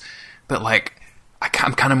Souls, but like,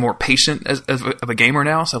 I'm kind of more patient of a gamer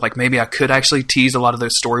now. So like, maybe I could actually tease a lot of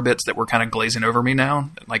those story bits that were kind of glazing over me now.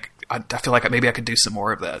 Like, I feel like maybe I could do some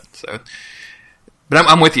more of that. So. But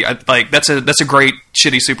I'm with you. That's a great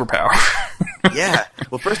shitty superpower. Yeah.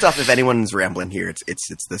 Well, first off, if anyone's rambling here,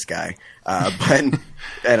 it's this guy. And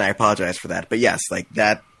I apologize for that. But yes, like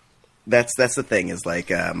that's the thing is like,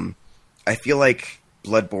 I feel like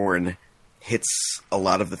Bloodborne hits a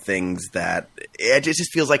lot of the things that it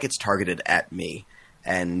just feels like it's targeted at me,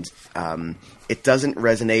 and it doesn't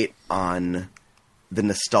resonate on the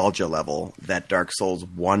nostalgia level that Dark Souls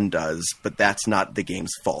 1 does, but that's not the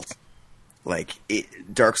game's fault. Like,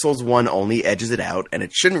 Dark Souls 1 only edges it out, and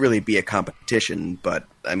it shouldn't really be a competition, but,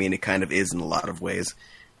 I mean, it kind of is in a lot of ways.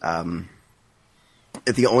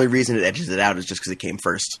 The only reason it edges it out is just because it came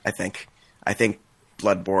first, I think. I think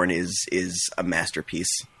Bloodborne is a masterpiece.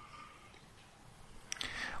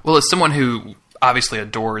 Well, as someone who obviously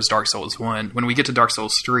adores Dark Souls 1, when we get to Dark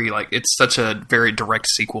Souls 3, like, it's such a very direct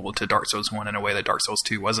sequel to Dark Souls 1 in a way that Dark Souls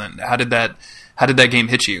 2 wasn't. How did that game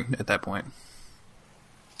hit you at that point?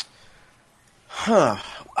 I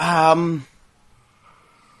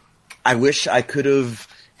wish I could have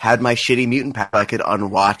had my shitty mutant pack. I could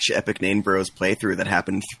unwatch Epic Name Bros playthrough that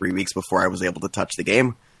happened 3 weeks before I was able to touch the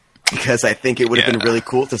game, because I think it would have been really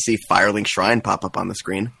cool to see Firelink Shrine pop up on the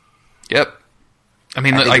screen. Yep. I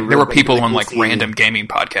mean, there were people on like random gaming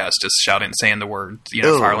podcasts just shouting, saying the word,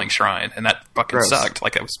 Firelink Shrine, and that fucking sucked.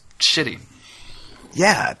 Like, it was shitty.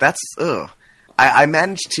 Yeah, that's I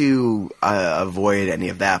managed to avoid any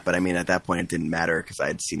of that, but I mean, at that point, it didn't matter because I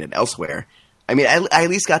had seen it elsewhere. I mean, I at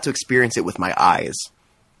least got to experience it with my eyes,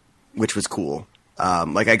 which was cool.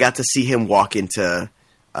 Like, I got to see him walk into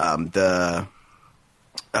the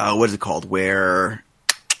what is it called? Where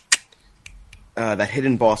that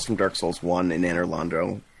hidden boss from Dark Souls 1 in Anor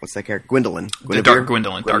Londo. What's that character? Gwendolyn. Dark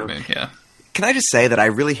Moon, yeah. Can I just say that I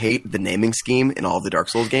really hate the naming scheme in all of the Dark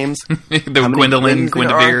Souls games? Gwendolyn,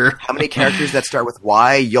 Gwendavere. How many characters that start with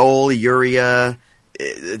Y? Yol, Yuria.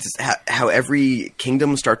 How every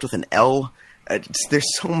kingdom starts with an L.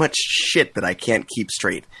 There's so much shit that I can't keep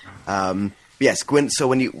straight. Yes, Gwyn. So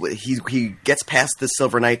when he gets past the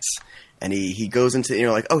Silver Knights and he goes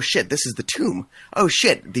into, like, oh shit, this is the tomb. Oh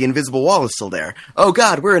shit, the invisible wall is still there. Oh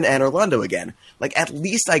god, we're in Anor Londo again. Like, at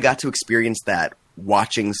least I got to experience that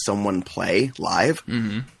watching someone play live.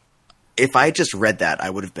 Mm-hmm. If I just read that, I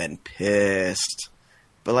would have been pissed.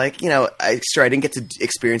 But, like, I didn't get to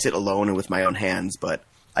experience it alone and with my own hands, but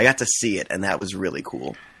I got to see it, and that was really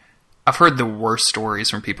cool. I've heard the worst stories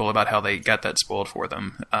from people about how they got that spoiled for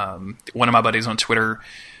them. One of my buddies on Twitter,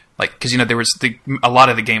 like, because, there was a lot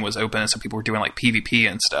of the game was open, and so people were doing, like, PvP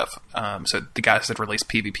and stuff. So the guys had released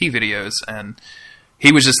PvP videos, and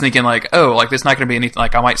he was just thinking, like, oh, like, there's not going to be anything,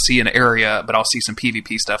 like, I might see an area, but I'll see some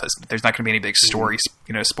PvP stuff. There's not going to be any big story,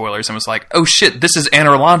 spoilers. And was like, oh shit, this is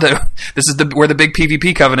Anor Londo. This is where the big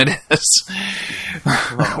PvP covenant is.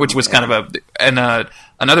 Which was kind of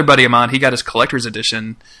another buddy of mine, he got his collector's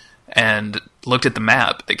edition and looked at the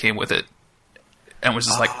map that came with it and was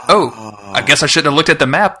just like, oh, I guess I shouldn't have looked at the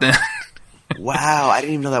map then. Wow, I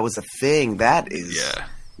didn't even know that was a thing. That is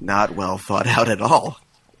not well thought out at all.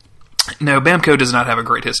 No, Bamco does not have a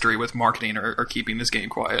great history with marketing or keeping this game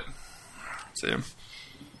quiet. So,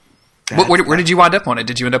 where did you wind up on it?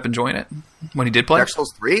 Did you end up enjoying it when you did play? Dark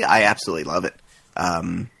Souls 3, I absolutely love it.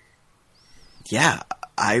 Yeah,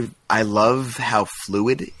 I love how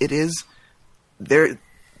fluid it is. There's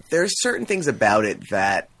certain things about it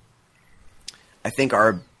that I think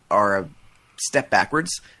are a step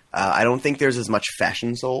backwards. I don't think there's as much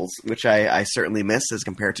Fashion Souls, which I certainly miss as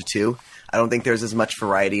compared to 2. I don't think there's as much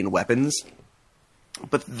variety in weapons.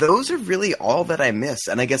 But those are really all that I miss.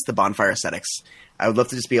 And I guess the bonfire aesthetics. I would love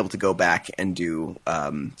to just be able to go back and do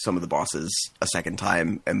some of the bosses a second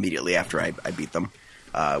time immediately after I beat them.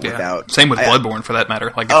 Same with Bloodborne, for that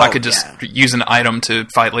matter. Like, if I could just use an item to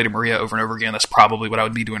fight Lady Maria over and over again, that's probably what I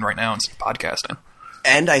would be doing right now instead of podcasting.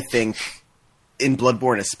 And I think in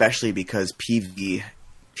Bloodborne, especially because PvP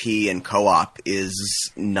and co-op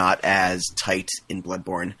is not as tight in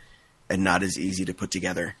Bloodborne and not as easy to put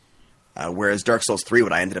together. Whereas Dark Souls 3,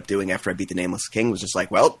 what I ended up doing after I beat the Nameless King was just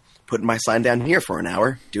like, well, putting my sign down here for an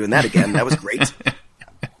hour, doing that again. That was great.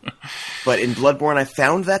 But in Bloodborne, I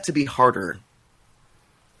found that to be harder.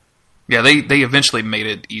 Yeah, they eventually made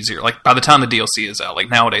it easier. Like, by the time the DLC is out, like,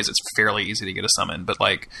 nowadays it's fairly easy to get a summon, but,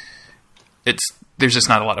 like, there's just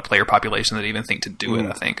not a lot of player population that even think to do it,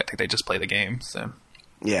 I think they just play the game, so.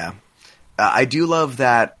 Yeah. I do love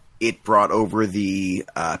that it brought over the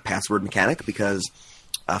password mechanic, because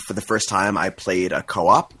for the first time I played a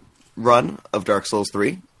co-op run of Dark Souls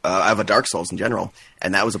 3. I have a Dark Souls in general,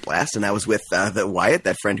 and that was a blast, and that was with the Wyatt,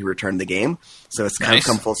 that friend who returned the game. So it's kind of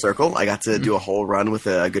come full circle. I got to do a whole run with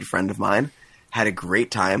a good friend of mine. Had a great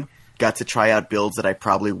time. Got to try out builds that I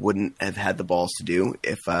probably wouldn't have had the balls to do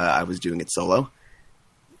if I was doing it solo.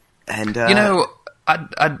 And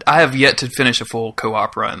I have yet to finish a full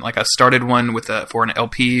co-op run. Like, I started one for an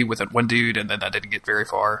LP with one dude, and then I didn't get very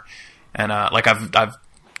far. And I've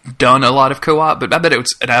done a lot of co-op, but I bet it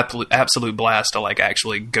was an absolute blast to, like,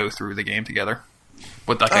 actually go through the game together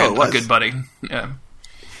with, like, a good buddy. Yeah.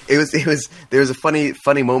 There was a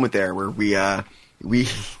funny moment there where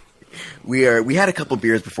we had a couple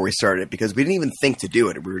beers before we started because we didn't even think to do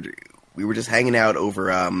it. We were just hanging out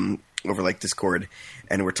over like Discord,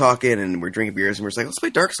 and we're talking and we're drinking beers, and we're just like, let's play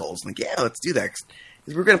Dark Souls. I'm like, yeah, let's do that.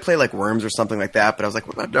 'Cause we're gonna play like Worms or something like that, but I was like,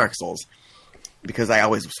 what about Dark Souls? Because I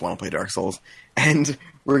always just want to play Dark Souls. And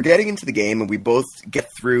we're getting into the game, and we both get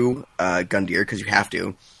through Gundyr because you have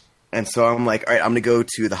to. And so I'm like, all right, I'm gonna go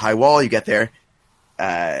to the high wall. You get there,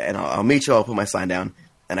 and I'll meet you. I'll put my sign down,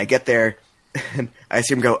 and I get there. And I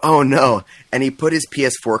see him go, oh no. And he put his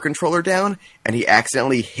PS4 controller down, and he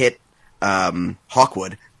accidentally hit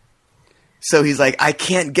Hawkwood. So he's like, I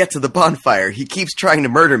can't get to the bonfire. He keeps trying to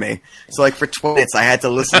murder me. So like for 20 minutes, I had to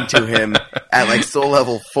listen to him at like soul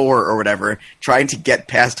level 4 or whatever, trying to get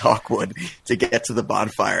past Hawkwood to get to the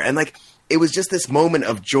bonfire. And like, it was just this moment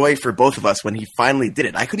of joy for both of us when he finally did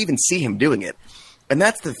it. I could even see him doing it. And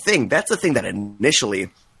that's the thing. That's the thing that initially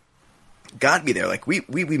got me there. Like we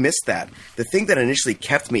missed that. The thing that initially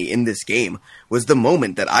kept me in this game was the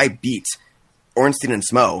moment that I beat Ornstein and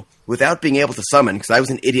Smo without being able to summon because I was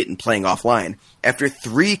an idiot and playing offline after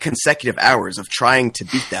 3 consecutive hours of trying to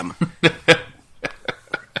beat them.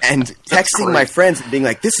 And texting my friends and being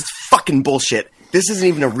like, this is fucking bullshit. This isn't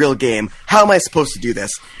even a real game. How am I supposed to do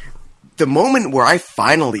this? The moment where I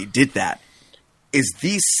finally did that is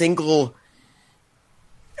the single...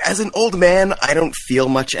 As an old man, I don't feel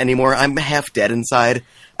much anymore. I'm half dead inside.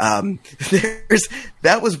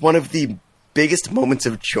 That was one of the biggest moments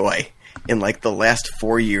of joy in like the last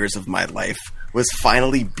 4 years of my life, was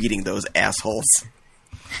finally beating those assholes.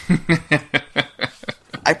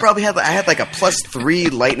 I had like a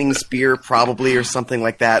 +3 lightning spear probably or something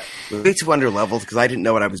like that. Way too under leveled because I didn't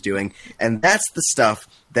know what I was doing. And that's the stuff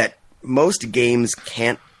that most games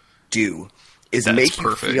can't do, is make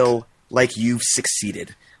you feel like you've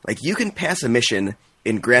succeeded. Like you can pass a mission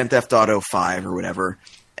in Grand Theft Auto 5 or whatever,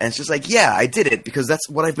 and it's just like, yeah, I did it because that's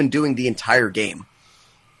what I've been doing the entire game.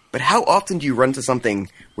 But how often do you run to something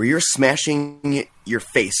where you're smashing your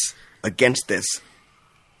face against this,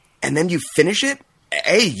 and then you finish it?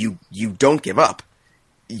 You don't give up.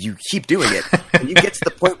 You keep doing it, and you get to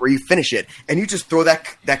the point where you finish it, and you just throw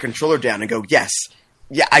that controller down and go, yes,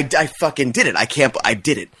 yeah, I fucking did it. I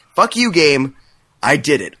did it. Fuck you, game. I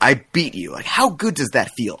did it. I beat you. Like, how good does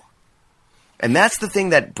that feel? And that's the thing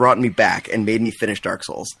that brought me back and made me finish Dark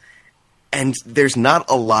Souls. And there's not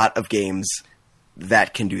a lot of games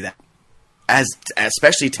that can do that.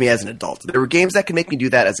 Especially to me as an adult. There were games that could make me do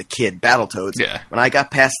that as a kid. Battletoads. Yeah. When I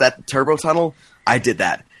got past that turbo tunnel, I did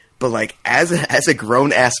that. But like as a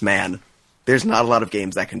grown-ass man, there's not a lot of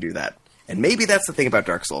games that can do that. And maybe that's the thing about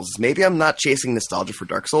Dark Souls. Is maybe I'm not chasing nostalgia for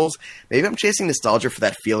Dark Souls. Maybe I'm chasing nostalgia for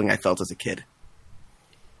that feeling I felt as a kid.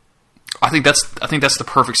 I think that's the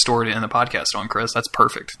perfect story to end the podcast on, Chris. That's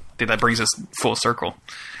perfect. I think that brings us full circle.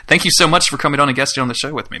 Thank you so much for coming on and guesting on the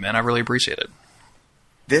show with me, man. I really appreciate it.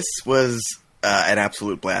 This was an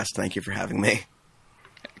absolute blast. Thank you for having me.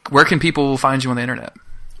 Where can people find you on the internet?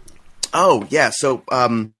 Oh, yeah. So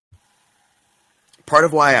part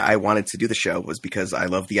of why I wanted to do the show was because I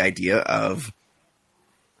love the idea of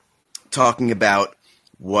talking about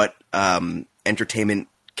what entertainment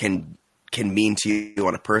can mean to you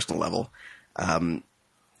on a personal level. And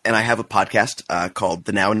I have a podcast called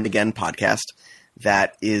the Now and Again Podcast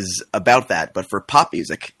that is about that, but for pop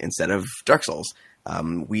music instead of Dark Souls.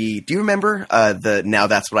 Do you remember the Now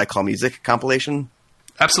That's What I Call Music compilation?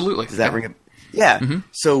 Absolutely. Does that ring a... Yeah. Mm-hmm.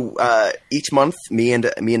 So each month, me and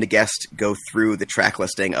a guest go through the track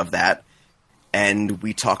listing of that, and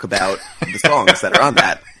we talk about the songs that are on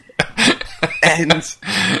that. And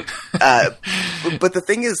but the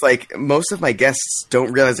thing is, like, most of my guests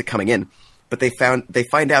don't realize it coming in, but they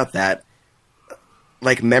find out that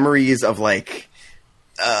like memories of like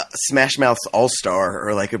Smash Mouth's All Star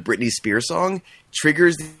or like a Britney Spears song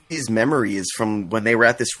triggers these memories from when they were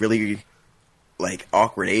at this really like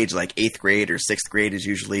awkward age, like 8th grade or 6th grade is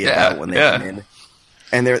usually about when they come in.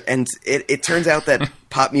 And it turns out that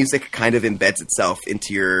pop music kind of embeds itself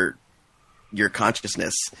into your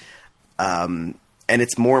consciousness. And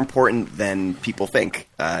it's more important than people think.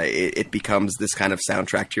 It becomes this kind of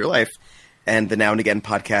soundtrack to your life. And the Now and Again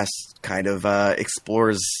podcast kind of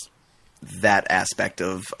explores that aspect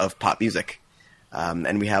of pop music.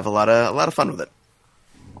 And we have a lot of fun with it.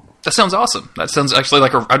 That sounds awesome. That sounds actually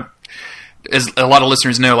like as a lot of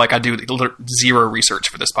listeners know, like I do zero research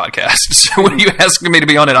for this podcast. So when you asked me to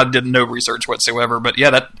be on it, I did no research whatsoever. But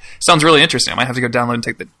yeah, that sounds really interesting. I might have to go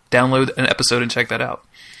download an episode and check that out.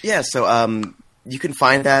 Yeah, so you can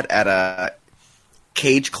find that at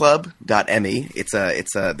cageclub.me. It's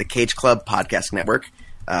the Cage Club podcast network.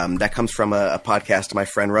 That comes from a podcast my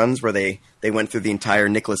friend runs where they went through the entire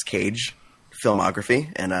Nicolas Cage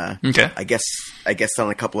filmography, and Okay. I guess on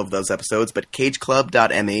a couple of those episodes. But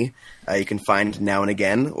cageclub.me, you can find Now and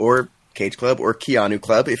Again, or Cage Club, or Keanu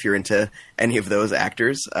Club if you're into any of those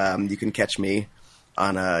actors. You can catch me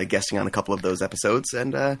on guesting on a couple of those episodes,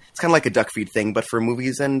 and it's kind of like a duck feed thing, but for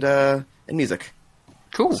movies and music.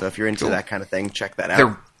 Cool. So if you're into that kind of thing, check that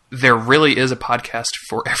out. There really is a podcast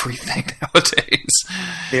for everything nowadays.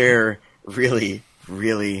 There really,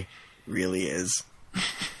 really, really is.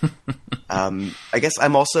 I guess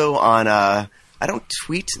I'm also on. I don't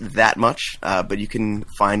tweet that much, but you can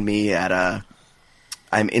find me at.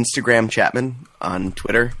 I'm Instagram Chapman on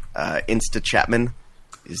Twitter. Insta Chapman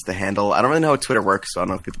is the handle. I don't really know how Twitter works, so I don't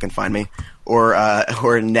know if people can find me. Or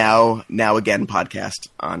Now Again podcast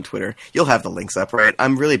on Twitter. You'll have the links up, right?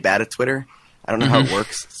 I'm really bad at Twitter. I don't know how it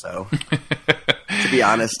works, so to be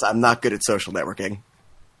honest, I'm not good at social networking.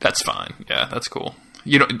 That's fine. Yeah, that's cool.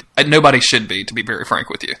 You know, nobody should be, to be very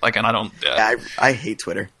frank with you. Like, and I don't. I hate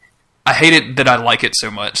Twitter. I hate it that I like it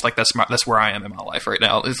so much. Like, that's where I am in my life right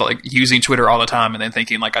now. It's like using Twitter all the time and then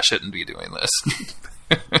thinking like I shouldn't be doing this.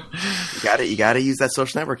 You gotta use that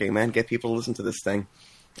social networking, man. Get people to listen to this thing.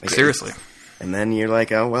 Like, seriously. And then you're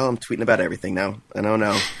like, oh well, I'm tweeting about everything now. And oh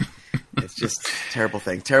no, it's just a terrible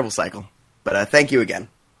thing, terrible cycle. But thank you again.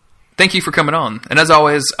 Thank you for coming on. And as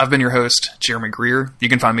always, I've been your host, Jeremy Greer. You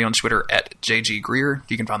can find me on Twitter at JGGreer.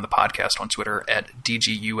 You can find the podcast on Twitter at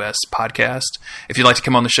DGUS Podcast. If you'd like to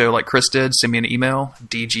come on the show like Chris did, send me an email,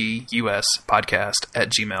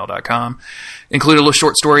 dguspodcast@gmail.com. Include a little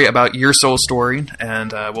short story about your soul story,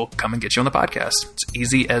 and we'll come and get you on the podcast. It's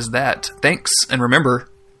easy as that. Thanks, and remember,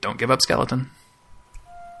 don't give up, skeleton.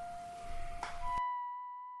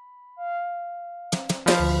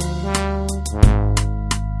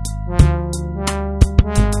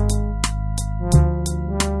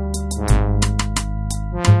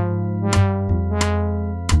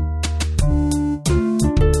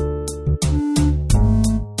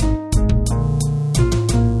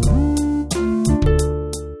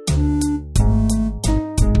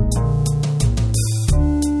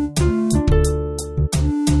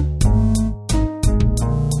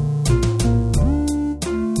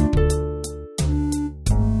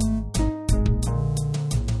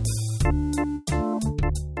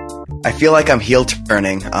 I feel like I'm heel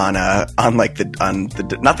turning on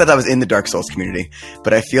the not that I was in the Dark Souls community,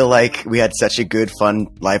 but I feel like we had such a good, fun,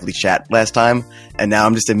 lively chat last time, and now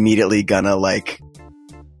I'm just immediately gonna like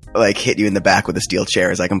hit you in the back with a steel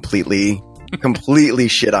chair as I completely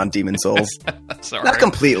shit on Demon Souls. Sorry. Not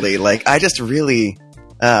completely, like I just really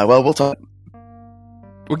we'll talk.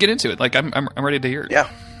 We'll get into it. Like I'm ready to hear it. Yeah.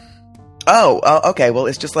 Okay. Well,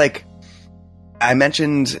 it's just like I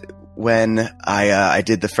mentioned when I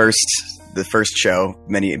did the first show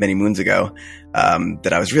many moons ago,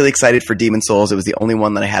 that I was really excited for Demon Souls. It was the only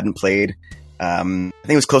one that I hadn't played. I think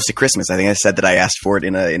it was close to Christmas. I think I said that I asked for it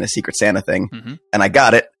in a Secret Santa thing, and I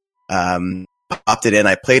got it. Popped it in.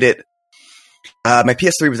 I played it. My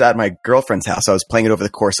PS3 was at my girlfriend's house. I was playing it over the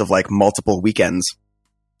course of like multiple weekends,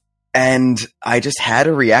 and I just had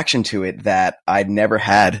a reaction to it that I'd never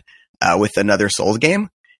had with another Souls game,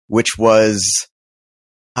 which was.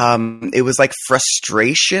 It was like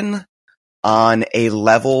frustration on a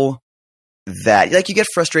level that, like, you get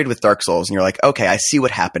frustrated with Dark Souls and you're like, okay, I see what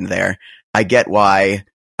happened there. I get why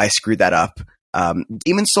I screwed that up.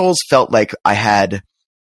 Demon Souls felt like I had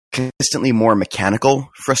consistently more mechanical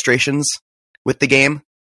frustrations with the game,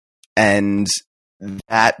 and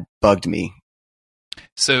that bugged me.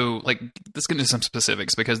 So, like, let's get into some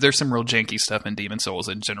specifics, because there's some real janky stuff in Demon Souls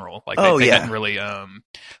in general. Like, they didn't really,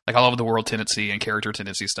 like, all over the world tendency and character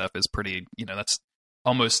tendency stuff is pretty, that's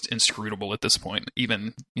almost inscrutable at this point,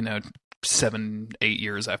 even, 7-8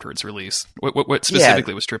 years after its release. What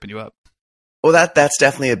specifically was tripping you up? Well, that's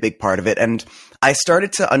definitely a big part of it. And I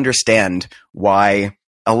started to understand why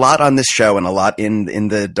a lot on this show and a lot in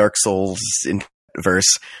the Dark Souls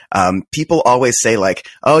verse, people always say like,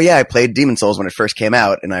 oh yeah, I played Demon Souls when it first came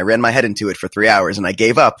out and I ran my head into it for 3 hours and I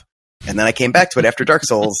gave up and then I came back to it after Dark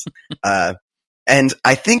Souls. And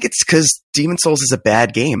I think it's because Demon Souls is a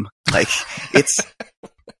bad game. Like, it's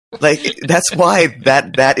like, that's why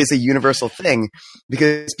that is a universal thing,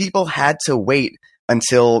 because people had to wait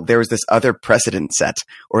until there was this other precedent set,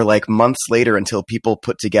 or like months later until people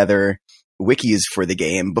put together wikis for the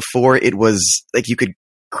game before it was like you could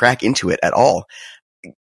crack into it at all.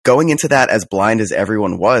 Going into that as blind as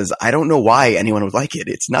everyone was, I don't know why anyone would like it.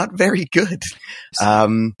 It's not very good.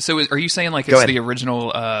 So are you saying like it's the original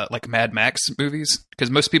like Mad Max movies? Because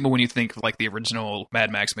most people, when you think of like the original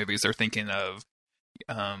Mad Max movies, they're thinking of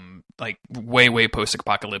like way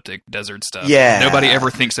post-apocalyptic desert stuff. Yeah. Nobody ever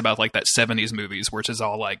thinks about like that 70s movies, which is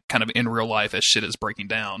all like kind of in real life as shit is breaking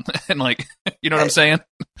down. And like, you know what I'm saying?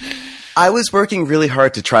 I was working really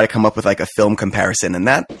hard to try to come up with like a film comparison, and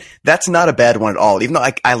that's not a bad one at all. Even though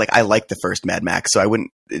I like the first Mad Max, so I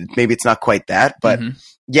wouldn't. Maybe it's not quite that, but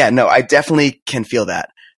yeah, no, I definitely can feel that.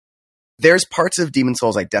 There's parts of Demon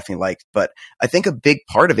Souls I definitely liked, but I think a big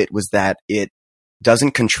part of it was that it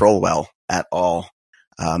doesn't control well at all.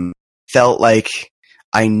 Felt like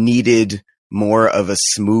I needed more of a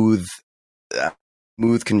smooth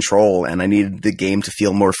control, and I needed the game to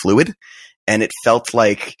feel more fluid. And it felt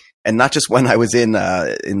like, and not just when I was in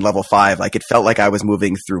level 5, like it felt like I was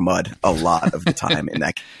moving through mud a lot of the time in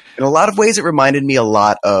that. In a lot of ways, it reminded me a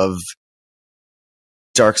lot of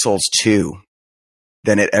Dark Souls 2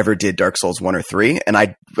 than it ever did Dark Souls 1 or 3. And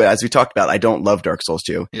as we talked about, I don't love Dark Souls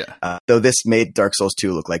 2. Yeah. Though this made Dark Souls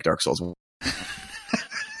 2 look like Dark Souls 1.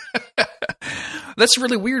 That's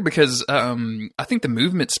really weird because I think the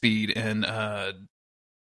movement speed in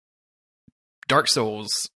Dark Souls,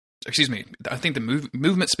 I think the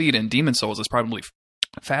movement speed in Demon Souls is probably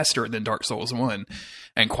faster than Dark Souls 1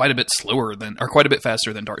 and quite a bit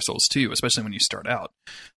faster than Dark Souls 2, especially when you start out.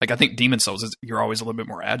 Like I think Demon Souls you're always a little bit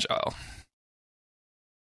more agile.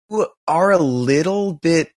 Are a little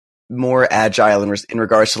bit more agile in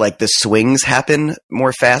regards to like the swings happen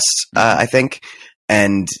more fast, I think.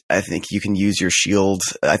 And I think you can use your shield.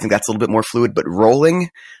 I think that's a little bit more fluid, but rolling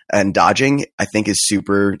and dodging, I think, is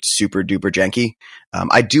super, super duper janky.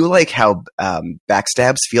 I do like how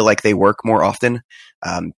backstabs feel like they work more often.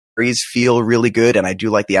 Parries feel really good, and I do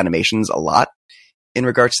like the animations a lot in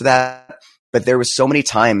regards to that. But there was so many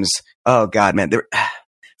times, oh god, man,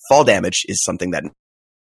 fall damage is something that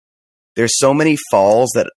there's so many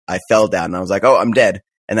falls that I fell down and I was like, oh, I'm dead.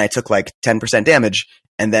 And I took like 10% damage.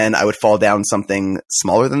 And then I would fall down something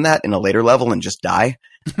smaller than that in a later level and just die.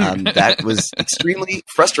 That was extremely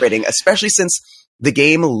frustrating, especially since the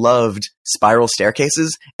game loved spiral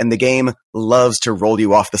staircases and the game loves to roll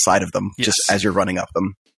you off the side of them just as you're running up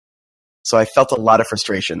them. So I felt a lot of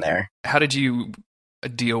frustration there. How did you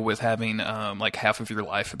deal with having like half of your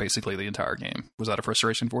life, basically the entire game? Was that a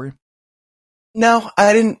frustration for you? No,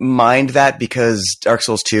 I didn't mind that because Dark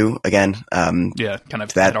Souls 2, again, kind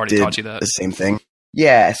of that already taught you that. The same thing.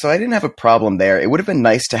 Yeah, so I didn't have a problem there. It would have been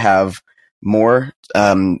nice to have more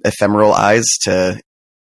ephemeral eyes to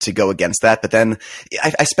go against that. But then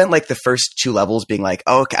I spent like the first 2 levels being like,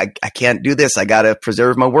 oh, okay, I can't do this. I got to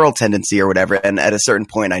preserve my world tendency or whatever. And at a certain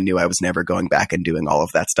point, I knew I was never going back and doing all of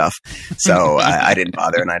that stuff. So I didn't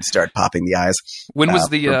bother, and I'd start popping the eyes. When was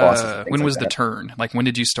the turn? Like, when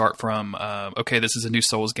did you start from, okay, this is a new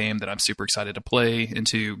Souls game that I'm super excited to play,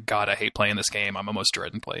 into, God, I hate playing this game. I'm almost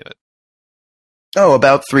dreading playing it. Oh,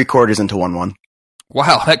 about 3/4 into 1-1.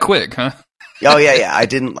 Wow, that quick, huh? Oh yeah. I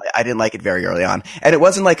didn't like it very early on, and it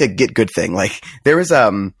wasn't like a get good thing. Like it was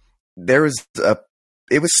slow.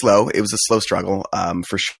 It was a slow struggle,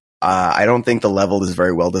 for sure. I don't think the level is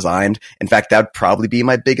very well designed. In fact, that would probably be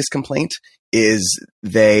my biggest complaint. Is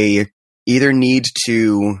they either needed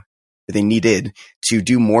to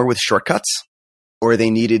do more with shortcuts, or they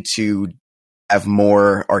needed to have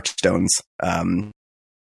more archstones.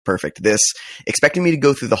 Perfect. This expecting me to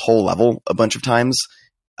go through the whole level a bunch of times,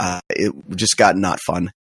 it just got not fun.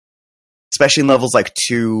 Especially in levels like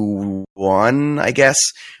 2-1, I guess,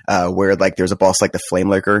 where like there's a boss like the Flame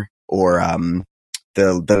Lurker or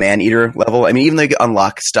the Man-Eater level. I mean, even though you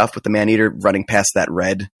unlock stuff with the Man-Eater, running past that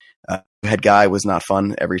red head guy was not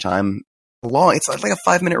fun every time. It's like a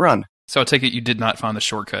 5-minute run. So I take it you did not find the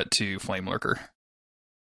shortcut to Flame Lurker.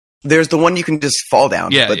 There's the one you can just fall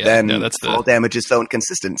down, then that's fall damage is so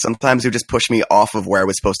inconsistent. Sometimes it just pushed me off of where I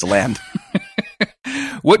was supposed to land.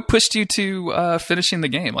 What pushed you to finishing the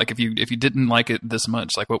game? Like, if you didn't like it this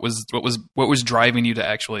much, like what was driving you to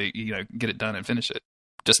actually get it done and finish it?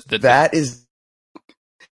 Just that is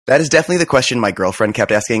definitely the question my girlfriend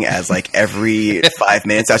kept asking. As like every 5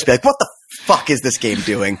 minutes, I would be like, "What the fuck is this game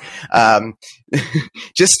doing?"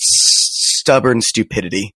 Just stubborn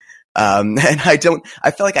stupidity. And I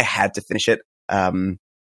felt like I had to finish it.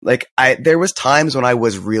 There was times when I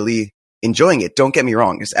was really enjoying it. Don't get me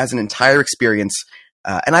wrong. Just as an entire experience,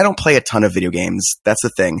 and I don't play a ton of video games. That's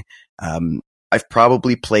the thing. I've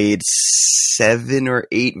probably played 7 or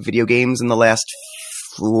 8 video games in the last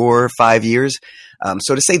 4 or 5 years.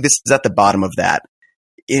 So to say this is at the bottom of that,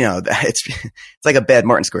 it's like a bad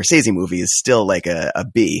Martin Scorsese movie is still like a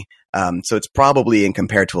B. So it's probably, in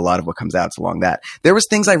compared to a lot of what comes out, it's along that. There was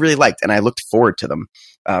things I really liked, and I looked forward to them.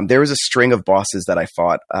 There was a string of bosses that I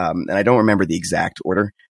fought, and I don't remember the exact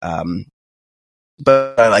order.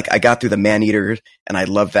 but I got through the Man-Eater, and I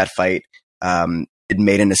loved that fight. It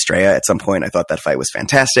made in Estrella at some point. I thought that fight was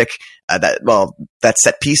fantastic. That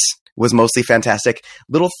set piece was mostly fantastic.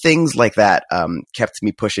 Little things like that kept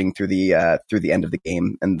me pushing through the end of the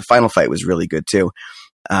game, and the final fight was really good too.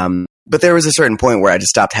 But there was a certain point where I just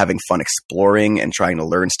stopped having fun exploring and trying to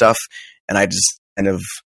learn stuff, and I just kind of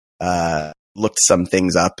looked some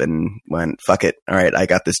things up and went, "Fuck it! All right, I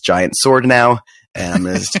got this giant sword now, and I'm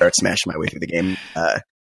going to start smashing my way through the game."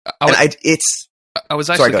 I was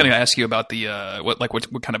actually going to ask you about the what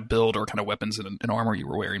kind of build or kind of weapons and armor you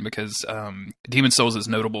were wearing, because Demon's Souls is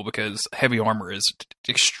notable because heavy armor is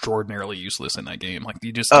extraordinarily useless in that game. Like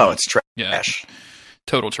you just it's trash. Yeah,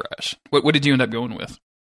 total trash. What did you end up going with?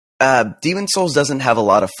 Demon's Souls doesn't have a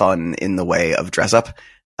lot of fun in the way of dress up.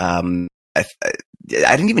 I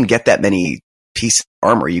didn't even get that many pieces of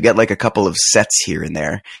armor. You get like a couple of sets here and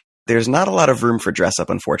there. There's not a lot of room for dress up,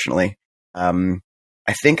 unfortunately.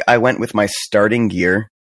 I think I went with my starting gear.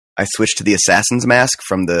 I switched to the Assassin's Mask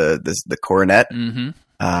from the Coronet. Mm-hmm.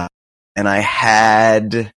 And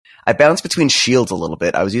I bounced between shields a little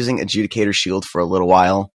bit. I was using Adjudicator Shield for a little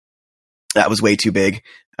while. That was way too big.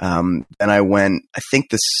 And I went, I think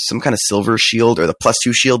some kind of silver shield or the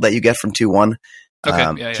 +2 shield that you get from 2-1.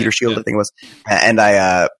 Peter Shield, I think it was. And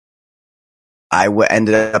I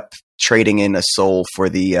ended up trading in a soul for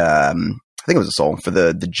I think it was a soul for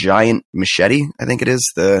the giant machete. I think it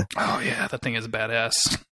is that thing is badass.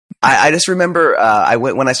 I just remember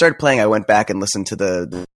when I started playing, I went back and listened to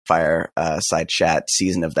the Fireside Chat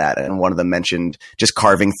season of that, and one of them mentioned just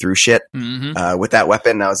carving through shit with that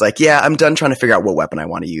weapon. And I was like, yeah, I'm done trying to figure out what weapon I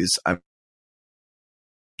want to use. I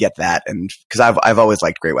get that, and because I've always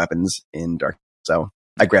liked great weapons in Dark, so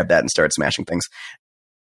I grabbed that and started smashing things.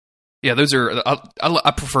 Yeah, those are.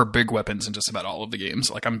 I prefer big weapons in just about all of the games.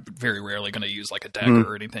 Like, I'm very rarely going to use like a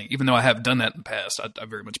dagger or anything, even though I have done that in the past. I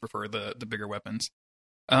very much prefer the bigger weapons.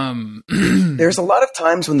 There's a lot of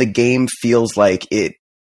times when the game feels like it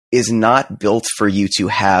is not built for you to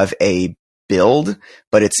have a build,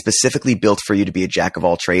 but it's specifically built for you to be a jack of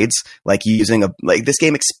all trades. Like using this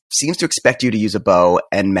game seems to expect you to use a bow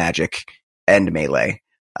and magic and melee.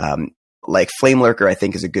 Like Flame Lurker, I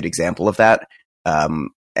think, is a good example of that.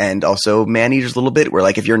 And also Man-Eaters a little bit, where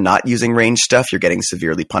like if you're not using ranged stuff, you're getting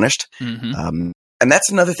severely punished. Mm-hmm. And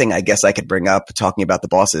that's another thing I guess I could bring up talking about the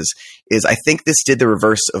bosses, is I think this did the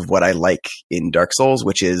reverse of what I like in Dark Souls,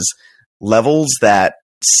 which is levels that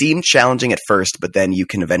seem challenging at first, but then you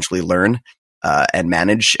can eventually learn and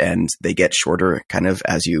manage, and they get shorter kind of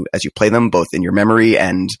as you play them, both in your memory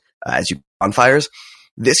and as you bonfires.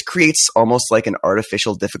 This creates almost like an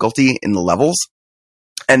artificial difficulty in the levels,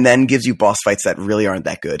 and then gives you boss fights that really aren't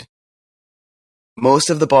that good.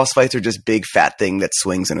 Most of the boss fights are just big fat thing that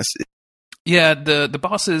swings in a... Yeah, the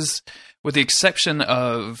bosses, with the exception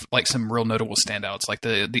of like some real notable standouts, like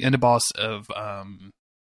the end boss of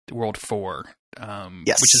World 4,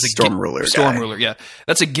 yes, which is a Storm Ruler. Storm Ruler, yeah.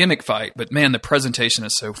 That's a gimmick fight, but man, the presentation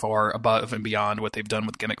is so far above and beyond what they've done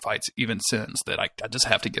with gimmick fights even since that I just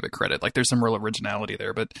have to give it credit. Like, there's some real originality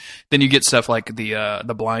there, but then you get stuff like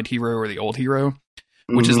the blind hero or the old hero,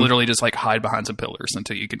 which is literally just like hide behind some pillars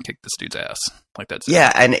until you can kick this dude's ass. Like, that's it.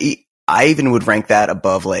 Yeah, and I even would rank that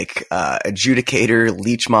above like Adjudicator,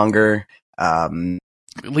 Leechmonger.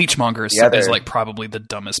 Leechmonger is like probably the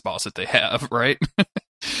dumbest boss that they have, right?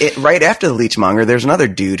 Right after the Leechmonger, there's another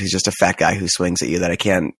dude who's just a fat guy who swings at you that I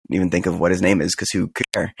can't even think of what his name is, because who could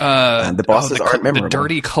care? The bosses aren't memorable. The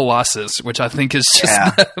Dirty Colossus, which I think is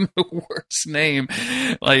just the worst name.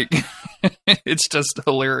 Like, it's just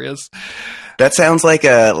hilarious. That sounds like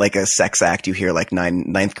a sex act you hear like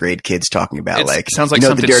ninth grade kids talking about. It sounds like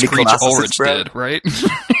something Screech Ulrich did, right?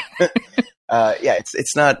 Yeah,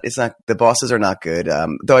 it's not. The bosses are not good.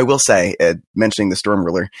 Though I will say, mentioning the Storm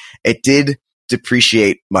Ruler, it did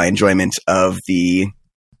depreciate my enjoyment of the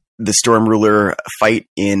Storm Ruler fight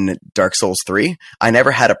in Dark Souls 3. I never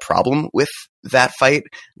had a problem with that fight,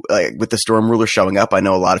 with the Storm Ruler showing up. I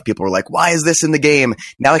know a lot of people were like, "Why is this in the game?"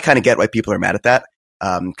 Now I kind of get why people are mad at that,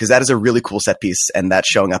 because that is a really cool set piece, and that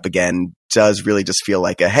showing up again does really just feel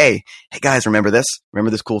like hey guys, remember this?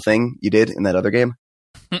 Remember this cool thing you did in that other game?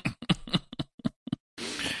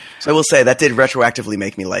 So I will say that did retroactively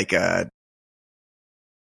make me like.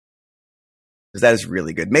 That is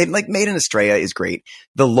really good. Made in Estrella is great.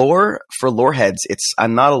 The lore for lore heads,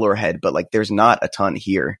 I'm not a lore head, but like there's not a ton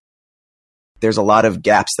here. There's a lot of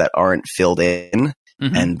gaps that aren't filled in,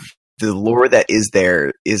 and the lore that is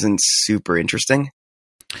there isn't super interesting.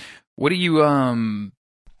 What do you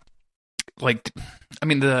like? I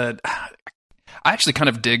mean, I actually kind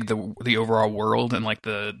of dig the overall world and like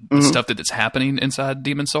the stuff that's happening inside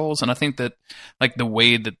Demon Souls, and I think that like the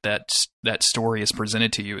way that story is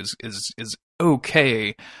presented to you is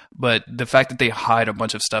okay, but the fact that they hide a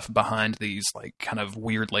bunch of stuff behind these like kind of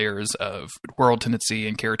weird layers of world tendency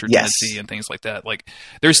and character tendency and things like that, like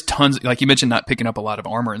there's tons, like you mentioned, not picking up a lot of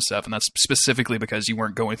armor and stuff, and that's specifically because you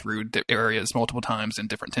weren't going through areas multiple times in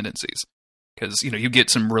different tendencies. Because, you know, you get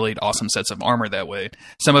some really awesome sets of armor that way.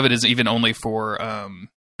 Some of it is even only for,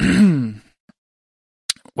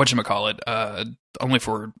 whatchamacallit, only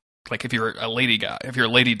for, like, if you're a lady guy, if you're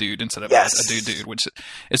a lady dude instead of a dude, which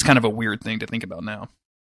is kind of a weird thing to think about now.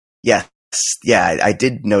 Yes. Yeah, I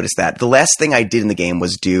did notice that. The last thing I did in the game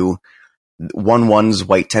was do 1-1's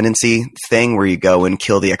white tendency thing where you go and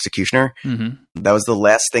kill the executioner. Mm-hmm. That was the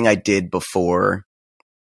last thing I did before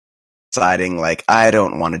deciding, like, I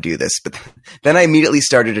don't want to do this. But then I immediately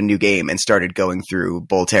started a new game and started going through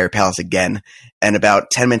Boltaire Palace again. And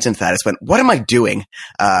about 10 minutes into that, I just went, what am I doing?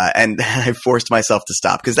 And I forced myself to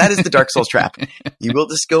stop, because that is the Dark Souls trap. You will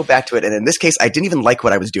just go back to it. And in this case, I didn't even like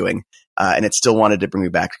what I was doing. And it still wanted to bring me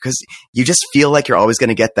back, because you just feel like you're always going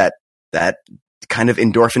to get that kind of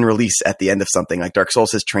endorphin release at the end of something. Like Dark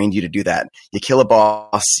Souls has trained you to do that. You kill a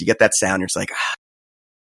boss, you get that sound, you're just like,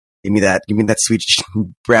 give me that sweet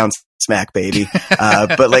brown smack, baby.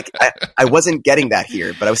 But like, I wasn't getting that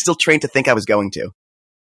here, but I was still trained to think I was going to.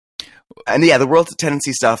 And yeah, the world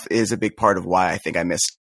tendency stuff is a big part of why I think I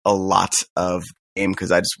missed a lot of the game,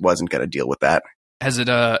 because I just wasn't going to deal with that. Has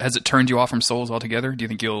it turned you off from Souls altogether? Do you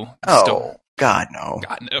think you'll still? God, no.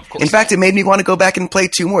 Of course. In fact, it made me want to go back and play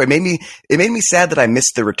 2 more. It made me sad that I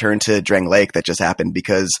missed the return to Drang Lake that just happened,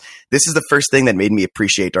 because this is the first thing that made me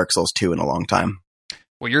appreciate Dark Souls 2 in a long time.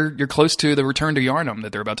 Well, you're close to the return to Yharnam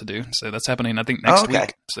that they're about to do, so that's happening, I think, next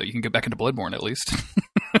week. So you can get back into Bloodborne at least.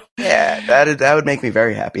 Yeah, that would make me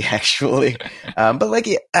very happy, actually. But like,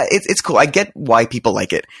 it's cool. I get why people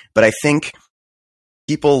like it, but I think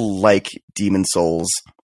people like Demon Souls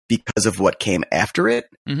because of what came after it.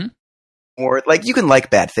 Mm-hmm. Or like, you can like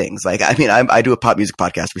bad things. Like, I mean, I do a pop music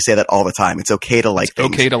podcast. We say that all the time. It's okay to like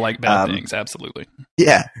things. Okay to like bad things. Absolutely.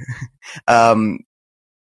 Yeah.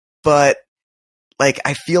 But like,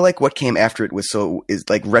 I feel like what came after it is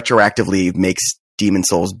like retroactively makes Demon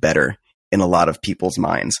Souls better in a lot of people's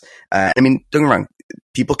minds. I mean, don't get me wrong.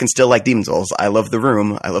 People can still like Demon Souls. I love The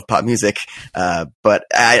Room. I love pop music. But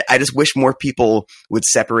I just wish more people would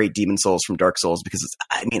separate Demon Souls from Dark Souls, because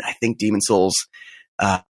I think Demon Souls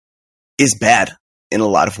is bad in a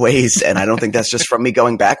lot of ways. And I don't think that's just from me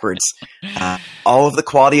going backwards. All of the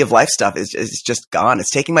quality of life stuff is just gone.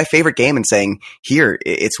 It's taking my favorite game and saying, here,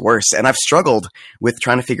 it's worse. And I've struggled with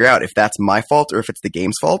trying to figure out if that's my fault or if it's the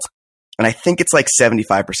game's fault. And I think it's like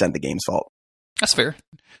 75% the game's fault. That's fair.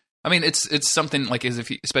 I mean, it's something like,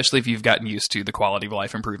 especially if you've gotten used to the quality of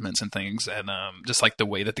life improvements and things, and just like the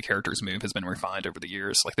way that the characters move has been refined over the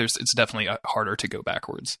years. Like, it's definitely harder to go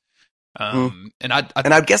backwards. And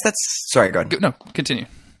I would guess that's sorry. Go ahead. No, continue.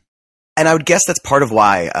 And I would guess that's part of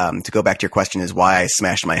why, to go back to your question, is why I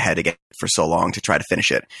smashed my head again for so long to try to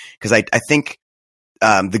finish it. Because I think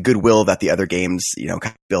the goodwill that the other games, kind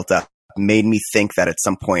of built up made me think that at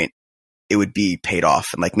some point it would be paid off,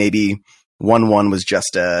 and like maybe 1-1 was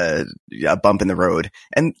just a bump in the road.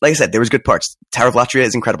 And like I said, there was good parts. Tower of Latria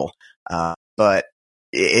is incredible, but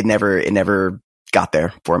it never got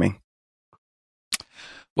there for me.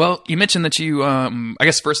 Well, you mentioned that you, I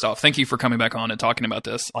guess first off, thank you for coming back on and talking about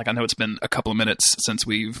this. Like, I know it's been a couple of minutes since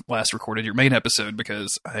we've last recorded your main episode,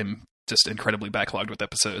 because I'm just incredibly backlogged with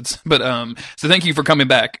episodes. But, so thank you for coming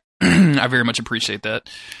back. I very much appreciate that.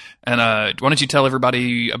 And why don't you tell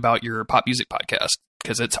everybody about your pop music podcast?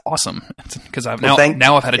 Because it's awesome. Because I've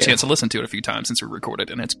now I've had a chance to listen to it a few times since we recorded,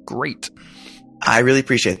 and it's great. I really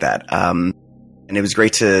appreciate that. And it was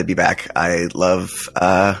great to be back. I love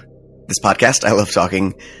this podcast. I love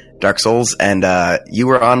talking Dark Souls, and you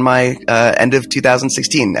were on my end of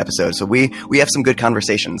 2016 episode, so we have some good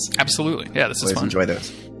conversations. Absolutely, yeah, this is fun. Enjoy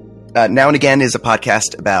those. Now and Again is a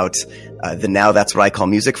podcast about the Now That's What I Call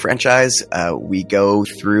Music franchise. We go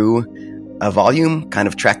through a volume, kind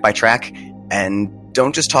of track by track, and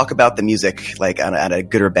don't just talk about the music like on a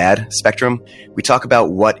good or bad spectrum. We talk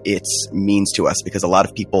about what it means to us, because a lot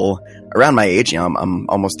of people around my age, I'm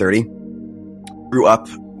almost 30, grew up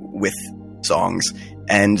with songs,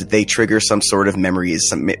 and they trigger some sort of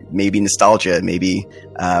memories, maybe nostalgia, maybe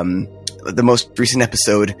the most recent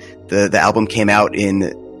episode, the album came out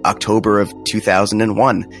in October of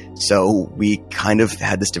 2001. So we kind of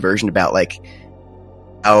had this diversion about like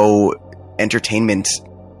how entertainment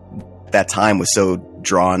at that time was so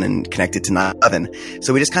drawn and connected to 9/11.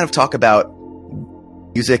 So we just kind of talk about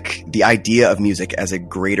music, the idea of music as a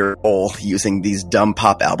greater whole, using these dumb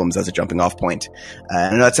pop albums as a jumping off point.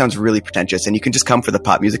 I know that sounds really pretentious, and you can just come for the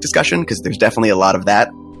pop music discussion because there's definitely a lot of that.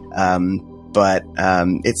 But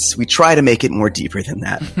we try to make it more deeper than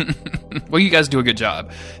that. Well, you guys do a good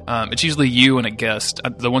job. It's usually you and a guest.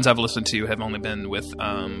 The ones I've listened to have only been with,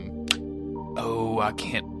 I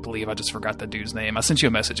can't believe I just forgot the dude's name. I sent you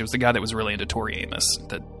a message. It was the guy that was really into Tori Amos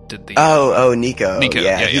that did the... Nico. Nico,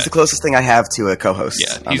 yeah. He's the closest thing I have to a co-host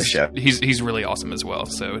on the show. He's really awesome as well.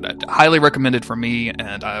 So highly recommended for me,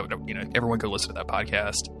 and everyone go listen to that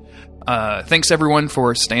podcast. Thanks everyone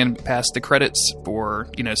for staying past the credits for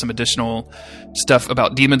some additional stuff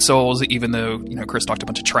about Demon Souls. Even though Chris talked a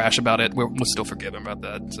bunch of trash about it, we'll still forgive him about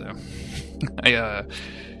that. So,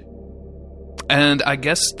 and I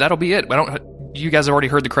guess that'll be it. You guys have already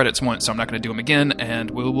heard the credits once, so I'm not going to do them again. And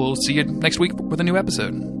we'll see you next week with a new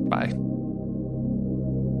episode. Bye.